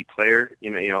CD player,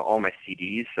 all my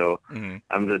CDs. So I'm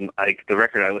the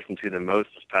record I listened to the most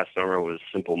this past summer was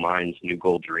Simple Minds' New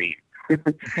Gold Dream. So,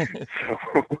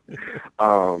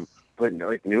 but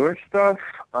like newer stuff,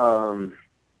 like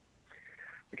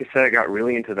I said, I got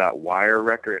really into that Wire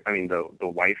record. I mean the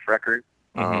Wife record,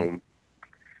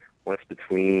 What's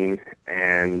Between,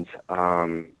 and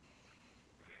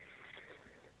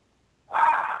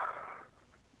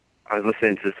I was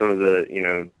listening to some of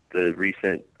the the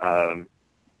recent Back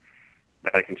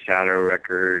in Shadow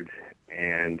record,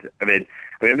 and I've been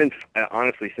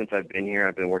honestly since I've been here,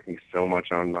 I've been working so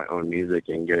much on my own music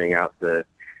and getting out the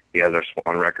Azar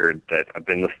Swan record that I've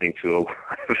been listening to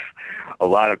a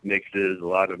lot of mixes, a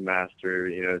lot of master.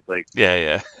 It's like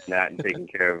Yeah. that and taking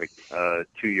care of a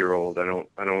 2-year-old. I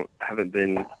haven't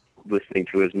been listening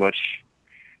to as much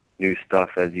new stuff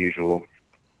as usual.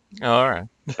 Oh, all right.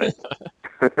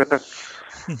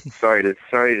 Sorry to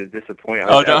disappoint.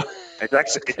 Oh no. It's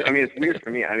actually. It's weird for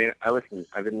me. I've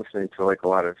been listening to like a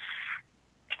lot of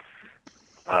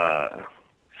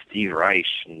Steve Reich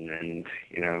and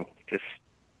just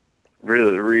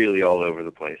really all over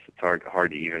the place. It's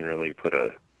hard to even really put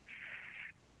a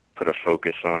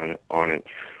focus on it.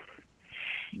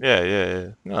 Yeah.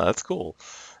 No, that's cool.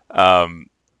 Well,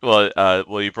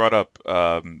 you brought up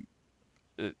having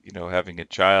a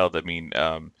child. I mean,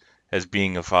 has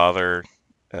being a father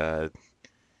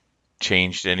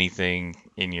changed anything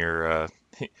in your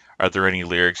are there any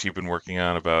lyrics you've been working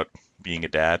on about being a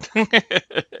dad?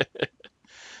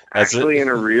 Actually, in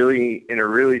a really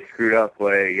screwed up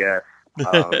way, yes.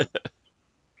 Well,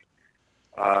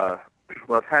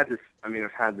 I've had this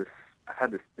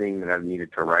thing that I've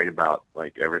needed to write about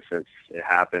like ever since it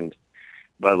happened,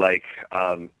 but like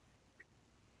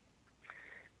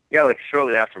like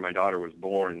shortly after my daughter was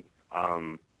born,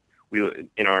 we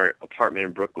in our apartment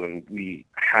in Brooklyn, we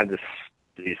had this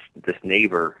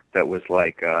neighbor that was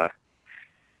like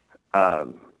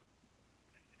throwing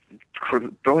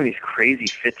these crazy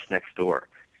fits next door.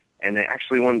 And they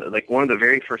actually, one of the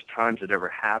very first times it ever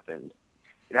happened,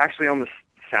 it actually almost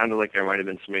sounded like there might have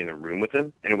been somebody in the room with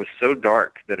him. And it was so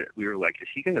dark that we were like, is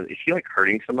he like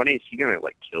hurting somebody? Is he going to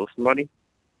like kill somebody?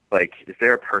 Like, is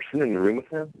there a person in the room with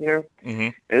him? You know? Mm-hmm.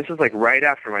 And this is like right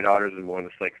after my daughter's been born.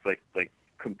 It's like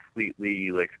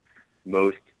completely like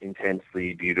most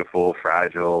intensely beautiful,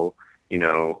 fragile, you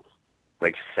know,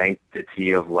 like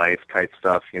sanctity of life type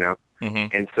stuff, you know?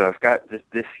 Mm-hmm. And so I've got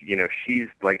this, you know, she's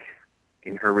like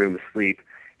in her room asleep,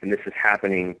 and this is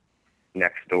happening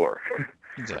next door.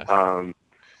 Yeah.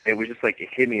 It was just like, it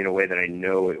hit me in a way that I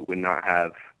know it would not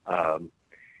have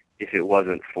if it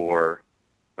wasn't for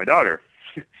my daughter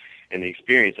and the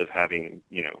experience of having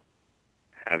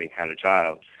had a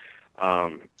child.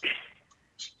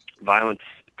 Violence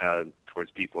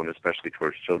towards people, and especially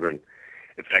towards children,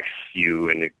 affects you,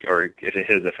 or it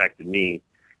has affected me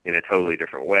in a totally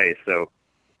different way. So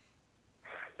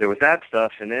there was that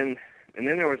stuff, and then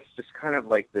there was just kind of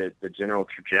like the general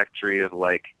trajectory of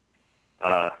like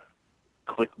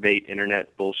clickbait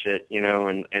internet bullshit, you know,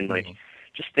 and like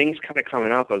just things kind of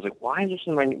coming up. I was like, why is this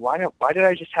in my, why did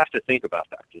I just have to think about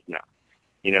that just now?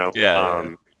 You know,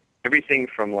 Yeah. everything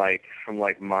from like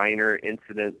minor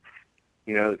incidents,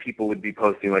 you know, that people would be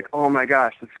posting like, oh my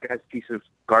gosh, this guy's a piece of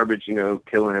garbage, you know,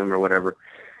 killing him or whatever,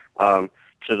 to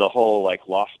the whole like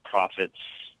Lost Prophets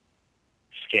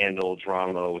scandal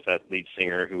drama with that lead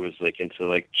singer who was like into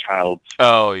like child,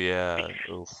 Oh yeah.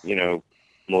 you know,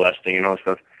 molesting and all that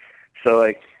stuff. So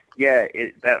like, yeah,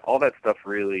 all that stuff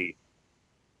really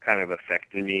kind of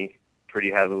affected me pretty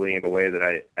heavily in a way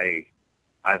that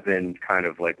I've been kind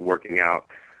of like working out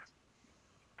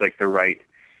like the right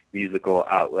musical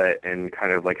outlet and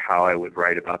kind of like how I would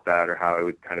write about that, or how I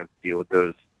would kind of deal with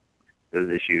those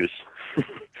issues.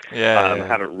 Yeah. I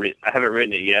haven't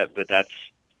written it yet, but that's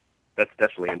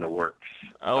definitely in the works.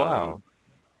 Oh wow.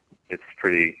 It's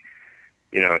pretty,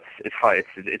 you know, it's hard.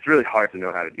 It's really hard to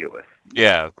know how to deal with.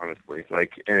 Yeah. Honestly,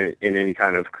 like in any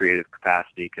kind of creative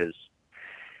capacity, because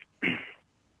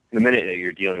the minute that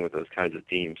you're dealing with those kinds of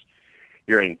themes,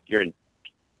 you're in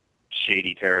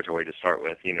shady territory to start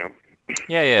with, you know.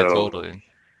 Yeah. So, Totally.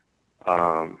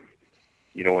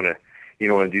 you don't want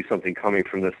to do something coming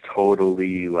from this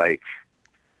totally like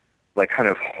kind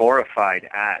of horrified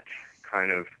at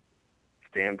kind of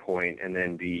standpoint, and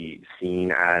then be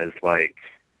seen as like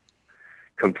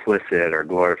complicit or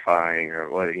glorifying or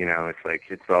what, you know. It's like,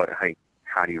 it's all like,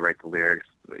 how do you write the lyrics?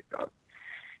 Like,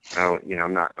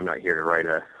 I'm not here to write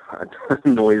a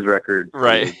noise record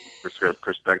Right. from the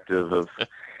perspective of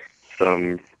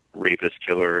some rapist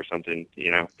killer or something,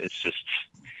 you know. It's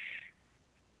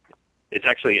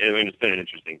actually, I mean, it's been an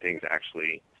interesting thing to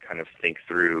actually kind of think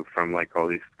through from like all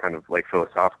these kind of like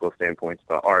philosophical standpoints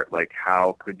about art. Like,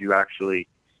 how could you actually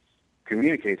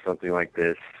communicate something like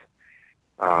this,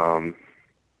 and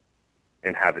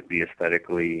have it be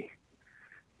aesthetically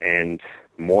and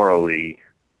morally,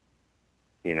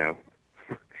 you know,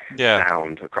 Yeah.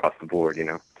 sound across the board, you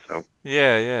know? So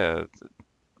Yeah.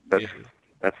 that's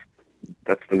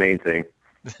the main thing.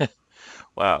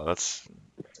 Wow. That's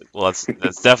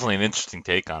definitely an interesting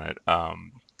take on it.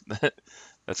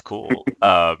 That's cool.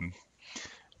 And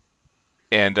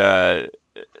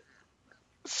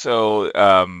so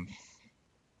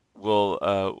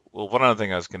one other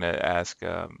thing I was gonna ask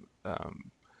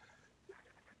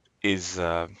is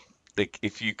like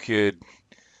if you could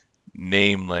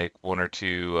name like one or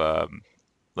two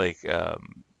like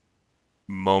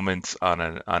moments on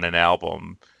an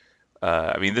album.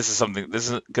 I mean, this is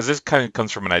because this kind of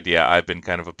comes from an idea I've been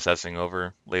kind of obsessing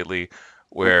over lately,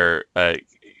 where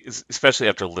especially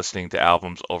after listening to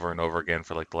albums over and over again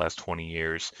for like the last 20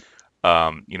 years,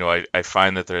 you know, I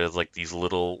find that there's like these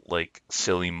little like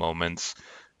silly moments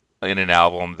in an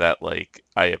album that like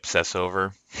I obsess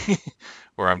over,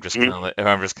 where I'm just kind of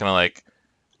like,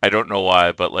 I don't know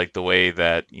why, but like the way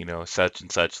that, you know, such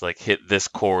and such like hit this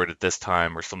chord at this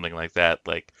time or something like that,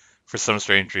 like for some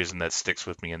strange reason that sticks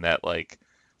with me, and that like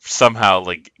somehow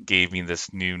like gave me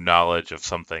this new knowledge of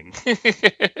something.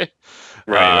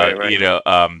 Right.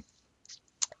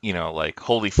 You know, like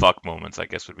holy fuck moments, I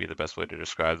guess would be the best way to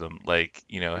describe them. Like,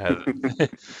 you know,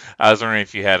 I was wondering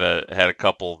if you had a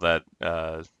couple that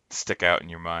stick out in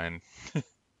your mind.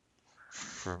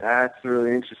 That's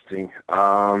really interesting.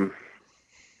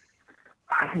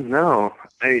 I don't know.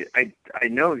 I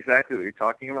know exactly what you're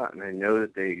talking about, and I know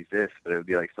that they exist, but it would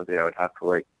be like something I would have to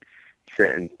like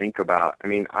sit and think about. I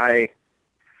mean,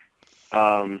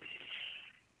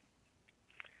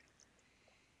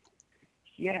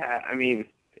 yeah, I mean,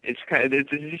 it's kind of,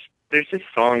 there's just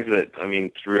songs that, I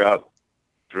mean, throughout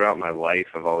throughout my life,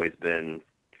 I've always been,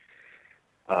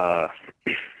 I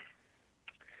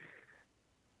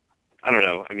don't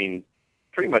know. I mean,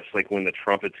 pretty much like when the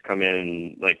trumpets come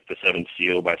in, like the Seventh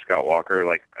Seal by Scott Walker,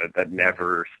 like that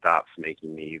never stops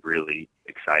making me really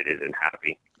excited and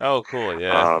happy. Oh, cool.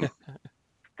 Yeah.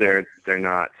 They're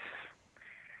not.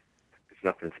 It's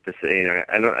nothing specific. You know,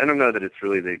 I don't know that it's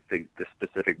really the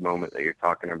specific moment that you're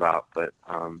talking about, but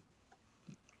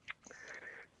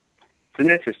it's an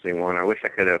interesting one. I wish I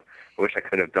could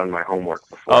have done my homework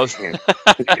beforehand.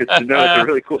 No,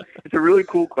 it's a really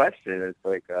cool question. It's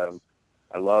like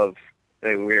I love.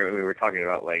 We were talking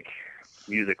about like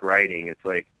music writing. It's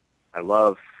like I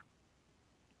love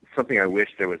something I wish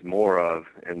there was more of,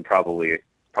 and probably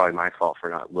my fault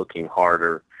for not looking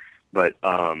harder. But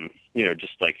you know,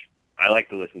 just like I like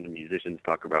to listen to musicians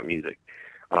talk about music.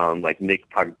 Like Nick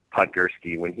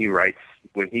Podgorski, when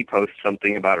he posts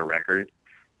something about a record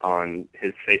on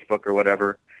his Facebook or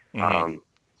whatever, I'm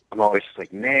always just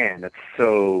like, man, that's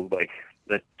so like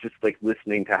that. Just like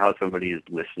listening to how somebody is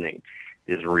listening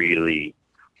is really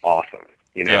awesome,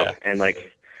 you know. Yeah. And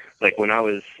like when I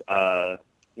was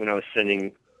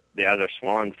sending the Azar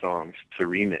Swan songs to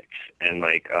remix, and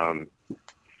like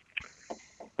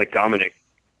Dominic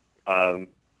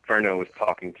Ferno was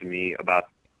talking to me about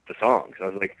the songs. I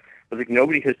was like,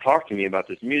 nobody has talked to me about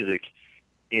this music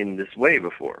in this way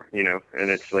before, you know. And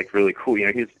it's like really cool, you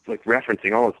know. He's like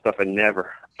referencing all the stuff and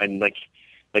like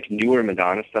newer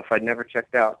Madonna stuff I'd never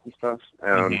checked out and stuff.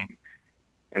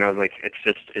 And I was like,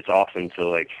 it's awesome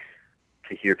to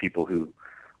hear people who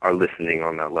are listening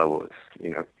on that level, you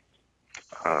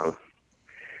know.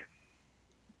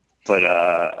 But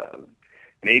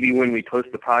maybe when we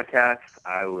post the podcast,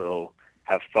 I will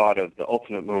have thought of the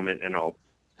ultimate moment, and I'll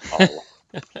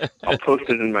post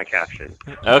it in my caption.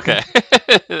 Okay.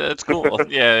 That's cool.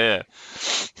 Yeah.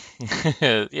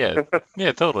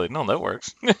 Yeah, totally. No, that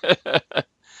works.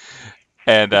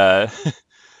 And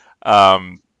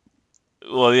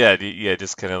well, yeah,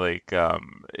 just kind of like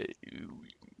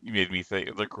you made me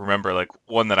think, like, remember like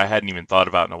one that I hadn't even thought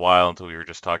about in a while until we were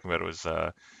just talking about it was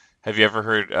have you ever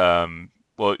heard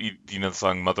well, do you know the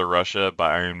song Mother Russia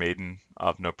by Iron Maiden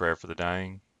off No Prayer for the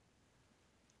Dying?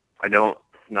 I don't,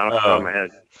 not off the top of my head.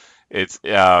 It's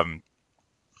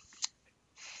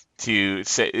to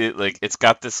say it, like it's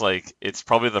got this, like, it's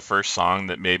probably the first song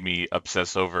that made me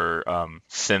obsess over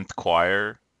synth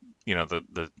choir, you know,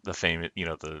 the famous, you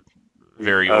know, the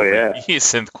very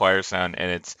synth choir sound.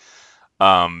 And it's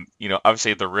you know,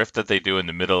 obviously the riff that they do in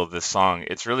the middle of this song,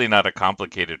 it's really not a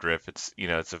complicated riff. It's, you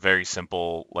know, it's a very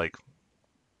simple, like,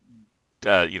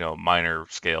 you know, minor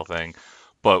scale thing.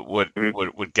 But what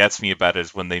gets me about it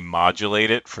is when they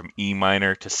modulate it from E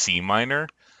minor to C minor.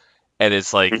 And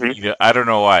it's like, you know, I don't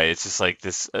know why. It's just like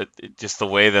this, just the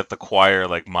way that the choir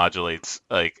like modulates.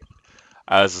 Like,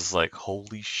 I was just like,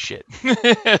 holy shit.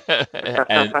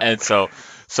 And so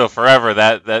forever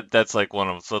that's like one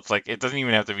of them. So it's like it doesn't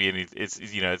even have to be any. It's,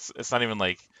 you know, it's not even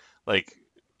like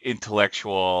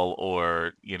intellectual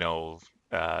or, you know,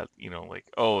 like,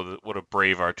 oh, what a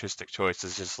brave artistic choice.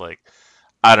 It's just like,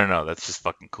 I don't know. That's just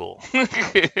fucking cool.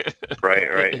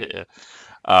 Right.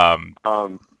 Yeah.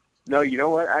 No, you know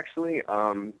what? Actually,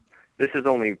 this is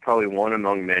only probably one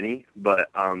among many, but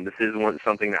this is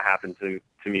something that happened to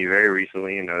me very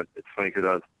recently. And it's funny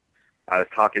because I was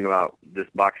talking about this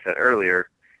box set earlier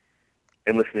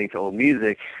and listening to old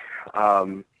music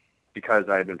because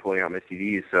I had been pulling out my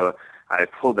CDs. So I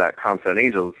pulled that Comset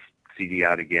Angels CD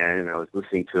out again, and I was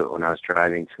listening to it when I was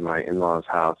driving to my in-laws'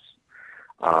 house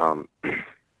for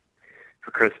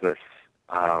Christmas.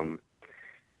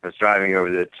 I was driving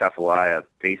over the Chapalaya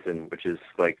Basin, which is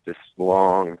like this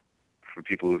long, for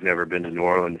people who've never been to New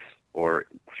Orleans or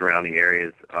surrounding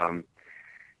areas.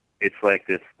 It's like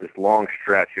this long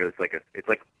stretch here. It's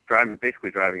like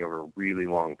basically driving over a really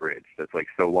long bridge. That's like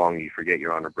so long you forget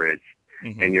you're on a bridge,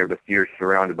 and you're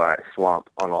surrounded by a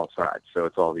swamp on all sides. So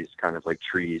it's all these kind of like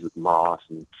trees with moss,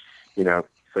 and you know,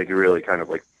 it's like a really kind of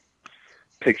like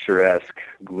picturesque,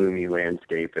 gloomy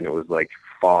landscape. And it was like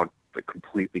fog. Like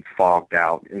completely fogged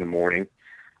out in the morning.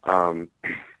 And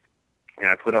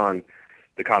I put on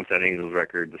the Comset Angels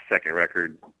record, the second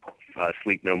record,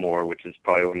 Sleep No More, which is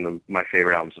probably one of my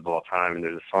favorite albums of all time. And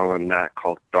there's a song on that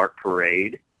called Dark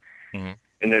Parade. And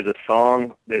there's a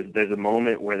song, there's a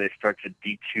moment where they start to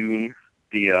detune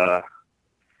the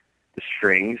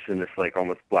strings in this like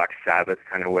almost Black Sabbath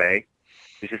kind of way.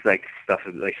 It's just like stuff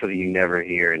like something you never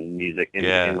hear in music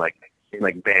in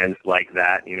like bands like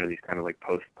that, you know, these kind of like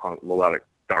post-punk, a lot of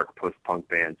dark post-punk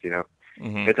bands, you know.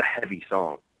 It's a heavy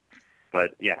song,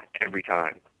 but yeah, every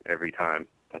time,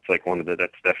 that's like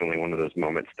that's definitely one of those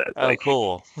moments that. Oh, like,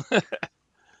 cool.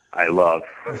 I love.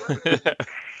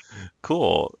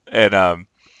 Cool. And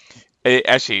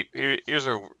actually, here's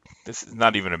a this is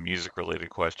not even a music related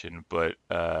question, but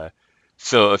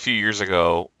so a few years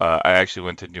ago, I actually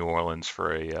went to New Orleans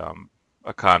for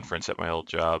a conference at my old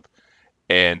job,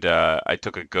 and I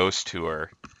took a ghost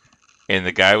tour. And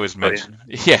the guy was Oh yeah. mentioned,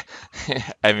 yeah.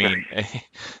 I mean,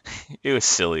 it was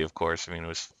silly, of course. I mean,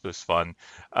 it was fun.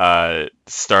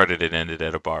 Started and ended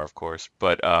at a bar, of course.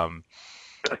 But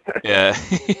yeah.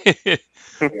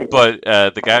 But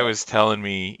the guy was telling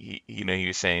me, he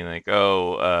was saying like,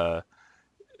 oh,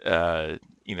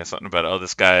 something about, oh,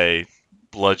 this guy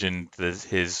bludgeoned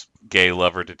his gay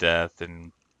lover to death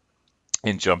and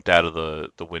jumped out of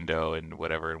the window and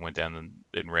whatever and went down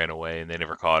and ran away and they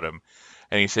never caught him.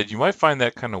 And he said you might find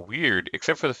that kind of weird,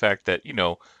 except for the fact that,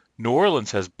 New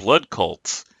Orleans has blood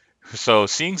cults. So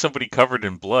seeing somebody covered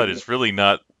in blood is really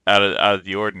not out of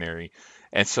the ordinary.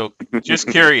 And so just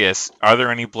curious, are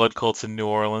there any blood cults in New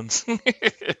Orleans?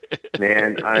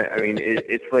 Man, I mean,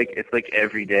 it's like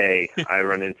every day I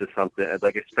run into something,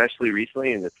 like especially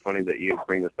recently, and it's funny that you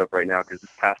bring this up right now because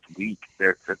this past week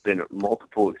there have been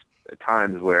multiple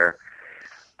times where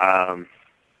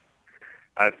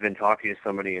I've been talking to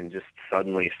somebody and just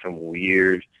suddenly some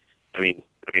weird,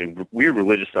 weird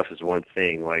religious stuff is one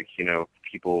thing, like,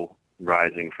 people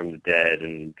rising from the dead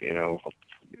and,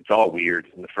 it's all weird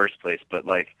in the first place, but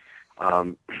like,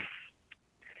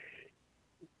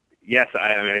 yes,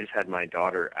 I just had my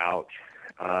daughter out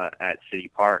at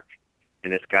City Park,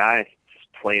 and this guy just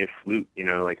playing flute.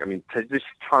 There's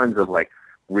tons of like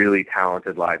really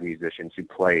talented live musicians who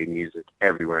play music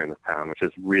everywhere in the town, which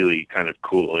is really kind of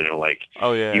cool.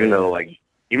 Oh yeah, even yeah. though like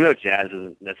even though jazz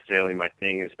isn't necessarily my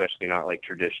thing, especially not like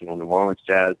traditional New Orleans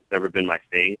jazz, it's never been my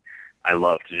thing. I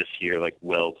love to just hear like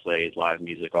well played live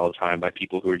music all the time by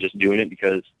people who are just doing it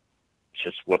because it's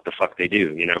just what the fuck they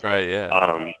do. Right,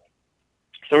 yeah.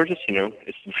 So we're just,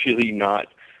 it's really not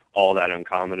all that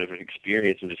uncommon of an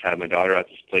experience. And just had my daughter at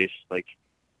this place, like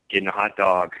getting a hot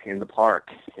dog in the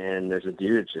park, and there's a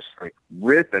dude just like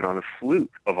ripping on a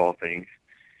flute of all things.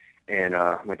 And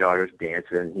my daughter's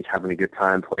dancing. He's having a good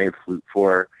time playing flute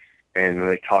for her, and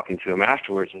like talking to him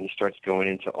afterwards. And he starts going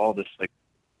into all this like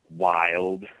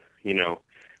wild,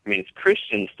 it's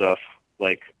Christian stuff,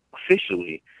 like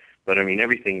officially, but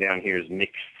everything down here is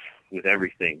mixed with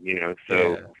everything,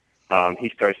 So. Yeah. He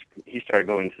started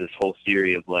going into this whole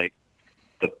theory of like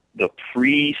the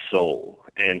pre-soul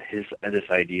and this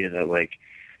idea that like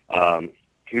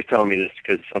he was telling me this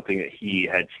because something that he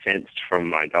had sensed from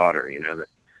my daughter,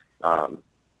 that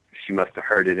she must have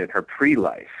heard it in her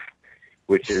pre-life,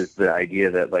 which is the idea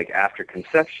that like after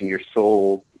conception your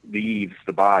soul leaves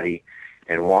the body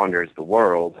and wanders the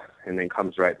world and then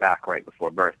comes right back right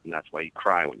before birth, and that's why you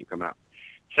cry when you come out.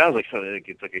 Sounds like something like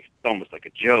it's almost like a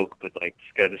joke, but like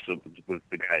this was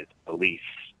the guy's beliefs,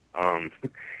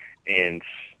 and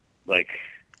like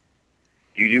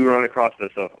you do run across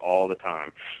this stuff all the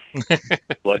time.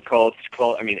 Blood cults,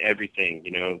 everything,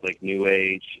 like New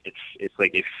Age. It's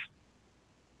like if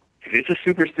it's a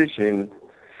superstition,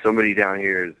 somebody down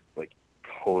here is like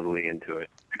totally into it.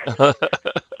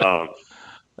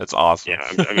 That's awesome.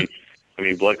 Yeah,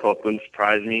 blood cults wouldn't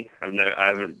surprise me. I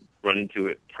haven't run into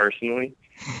it personally.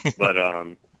 But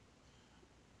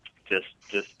just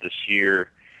the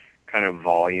sheer kind of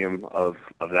volume of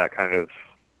that kind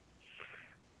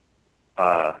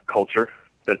of culture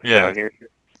that's down here,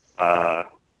 I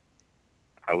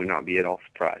would not be at all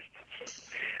surprised.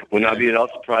 Would not be at all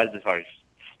surprised if I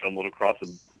stumbled across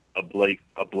a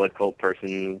blood cult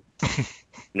person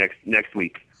next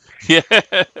week. Yeah.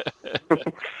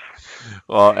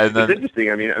 Well, and then it's interesting.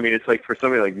 It's like for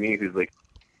somebody like me who's like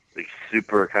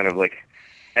super kind of like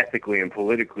ethically and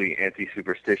politically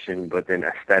anti-superstition, but then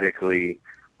aesthetically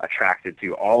attracted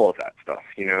to all of that stuff,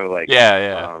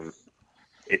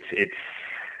 It's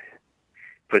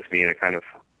puts me in a kind of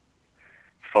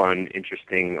fun,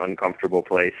 interesting, uncomfortable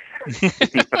place. I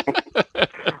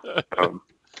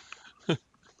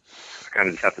kind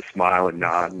of just have to smile and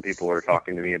nod, and people are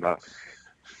talking to me about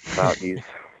these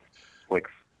like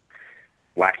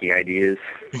wacky ideas.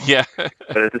 Yeah.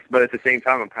 But at the same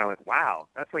time, I'm kind of like, wow,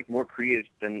 that's like more creative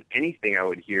than anything I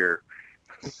would hear.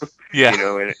 Yeah.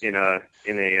 In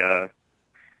a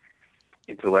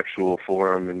intellectual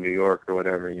forum in New York or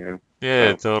whatever.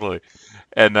 Yeah, so, totally.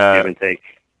 And give and take.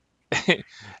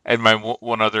 and my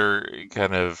one other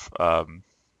kind of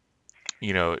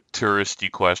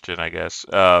touristy question, I guess.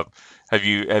 Have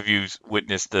you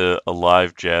witnessed a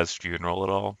live jazz funeral at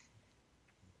all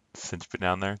since you've been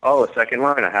down there? Oh, a second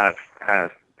line. I have.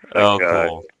 It's like,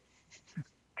 cool.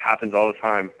 happens all the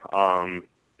time.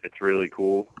 It's really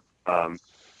cool.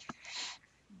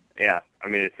 yeah. I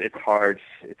mean, it's hard.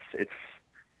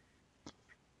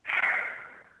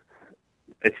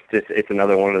 It's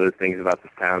another one of those things about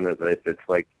this town that it's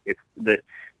like it's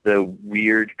the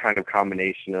weird kind of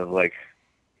combination of like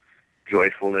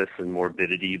joyfulness and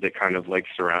morbidity that kind of like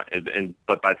surround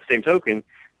but by the same token,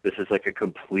 this is like a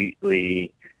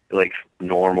completely like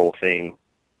normal thing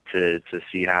to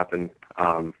see happen.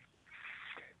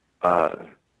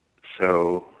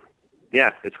 So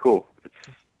yeah, it's cool. It's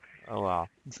Oh wow.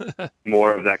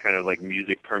 more of that kind of like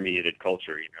music permeated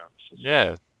culture, you know. It's just,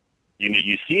 Yeah.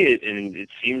 you see it and it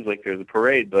seems like there's a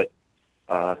parade, but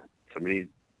somebody's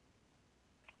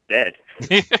dead.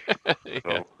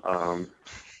 Yeah. So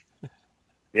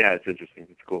yeah, it's interesting.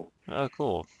 It's cool. Oh,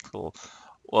 cool, cool.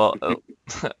 Well,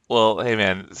 well, hey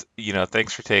man,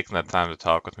 thanks for taking that time to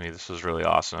talk with me. This was really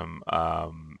awesome.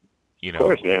 You Of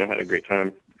course, know, man. I had a great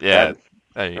time yeah, chatting.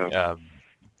 I, So,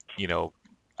 you know,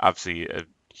 obviously a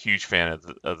huge fan of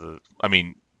the. I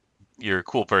mean, you're a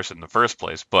cool person in the first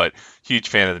place, but huge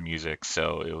fan of the music,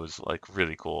 so it was like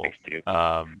really cool. thanks, dude.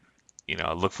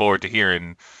 I look forward to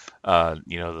hearing,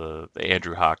 the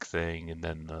Andrew Hawk thing, and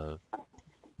then the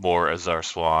more Azar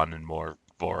Swan and more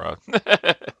Vaura.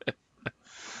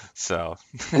 So,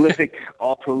 Prolific,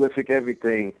 all prolific,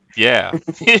 everything. yeah,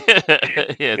 yeah,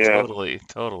 Yeah. totally,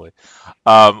 totally.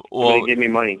 Somebody Well, give me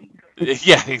money.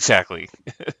 yeah, exactly.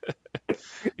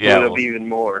 Yeah, Blow it up well, even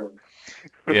more.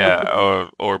 yeah,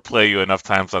 or play you enough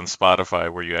times on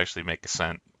Spotify where you actually make a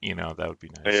cent. That would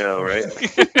be I nice. know, right?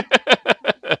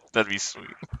 That'd be sweet.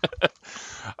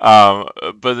 But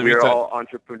in the We are meantime, all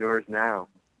entrepreneurs now.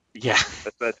 yeah,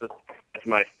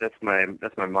 That's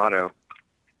my motto.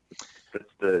 That's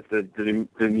the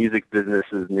music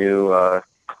business's new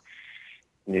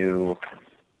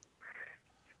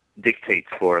dictates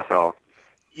for us all.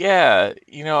 yeah,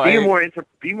 Be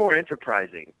more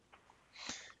enterprising,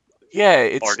 yeah,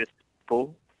 it's.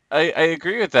 artistful. I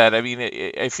agree with that. I mean,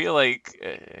 I feel like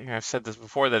I've said this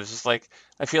before that it's just like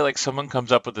I feel like someone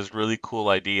comes up with this really cool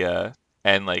idea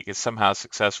and like is somehow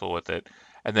successful with it,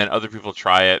 and then other people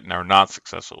try it and are not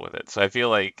successful with it. So I feel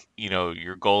like,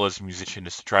 your goal as a musician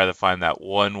is to try to find that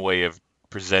one way of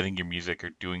presenting your music or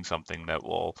doing something that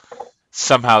will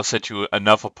somehow set you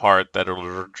enough apart that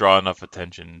it'll draw enough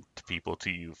attention to people to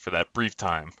you for that brief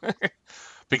time.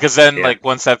 Because then, Yeah, like,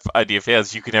 once that idea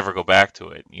fails, you can never go back to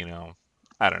it.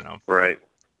 I don't know. right.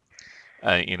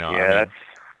 I Yeah, mean,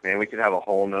 man. We could have a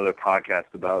whole nother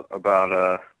podcast about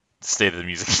state of the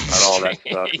music about all that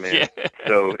stuff, industry. man.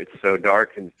 It's so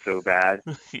dark and so bad.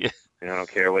 Yeah. And I don't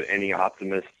care what any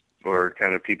optimists or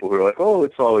kind of people who are like, oh,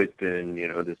 it's always been,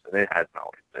 this, and it hasn't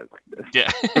always been like this.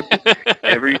 Yeah.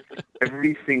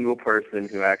 Every single person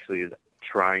who actually is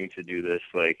trying to do this,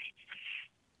 like,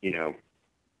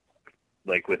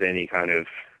 like with any kind of,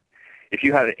 if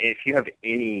you have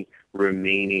any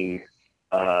remaining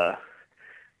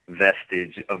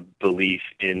vestige of belief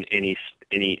in any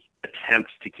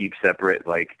attempts to keep separate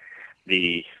like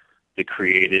the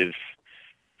creative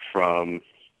from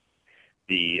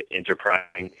the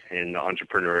enterprising and the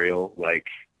entrepreneurial, like,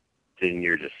 then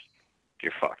you're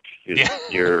fucked.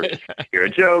 You're a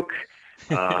joke.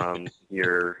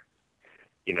 You're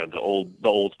the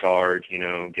old guard.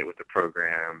 Get with the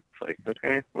program. It's like,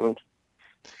 okay,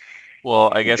 well,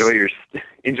 I guess.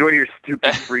 enjoy your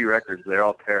stupid free records. They're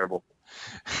all terrible.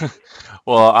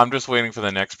 Well, I'm just waiting for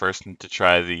the next person to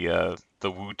try the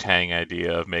Wu-Tang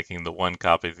idea of making the one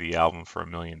copy of the album for $1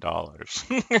 million.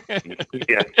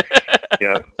 Yeah,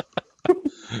 yeah.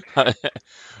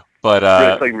 But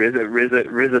It's like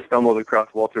RZA stumbled across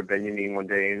Walter Benjamin one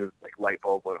day and his like light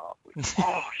bulb went off. Like,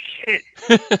 oh shit!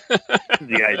 This is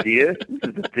the idea. This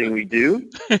is the thing we do.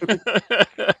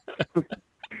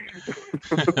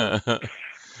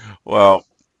 Well,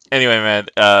 anyway, man,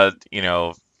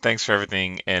 thanks for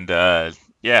everything, and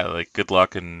yeah, like good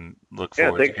luck and look Yeah,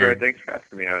 forward to hearing. thanks for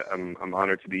asking me. I'm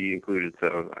honored to be included.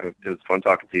 So it was fun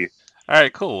talking to you. All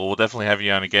right, cool. Well, we'll definitely have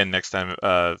you on again next time,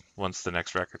 once the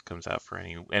next record comes out for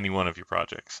any one of your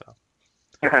projects. So.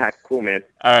 Cool, man.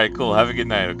 All right, cool. Have a good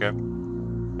night, okay?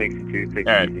 Thanks, you too. Take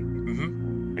All it right. easy.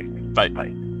 Mm-hmm. Thanks, man. Bye.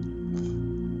 Bye.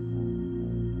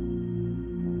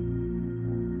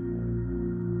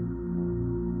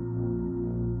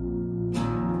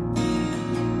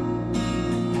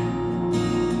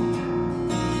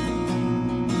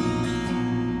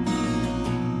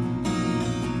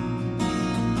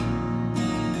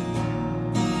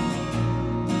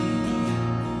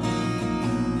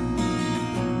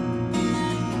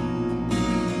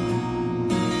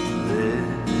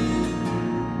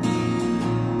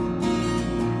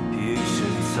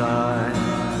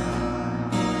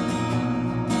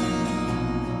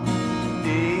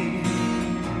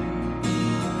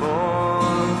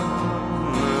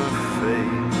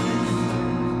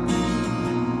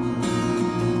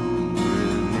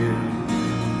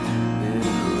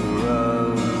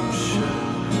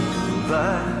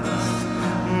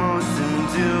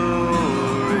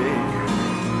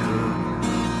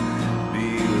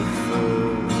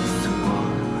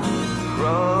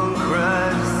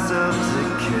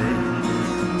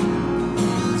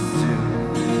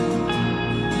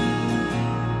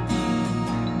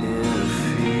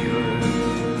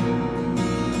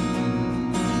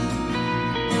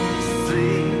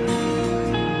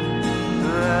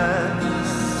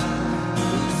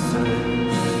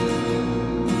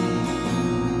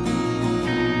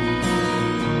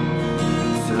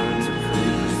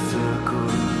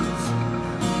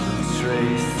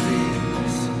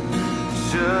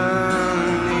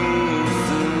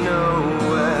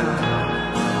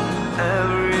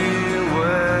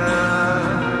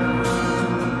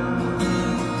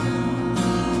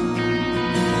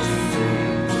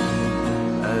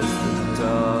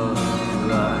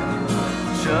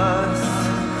 Just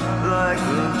like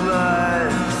the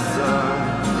blood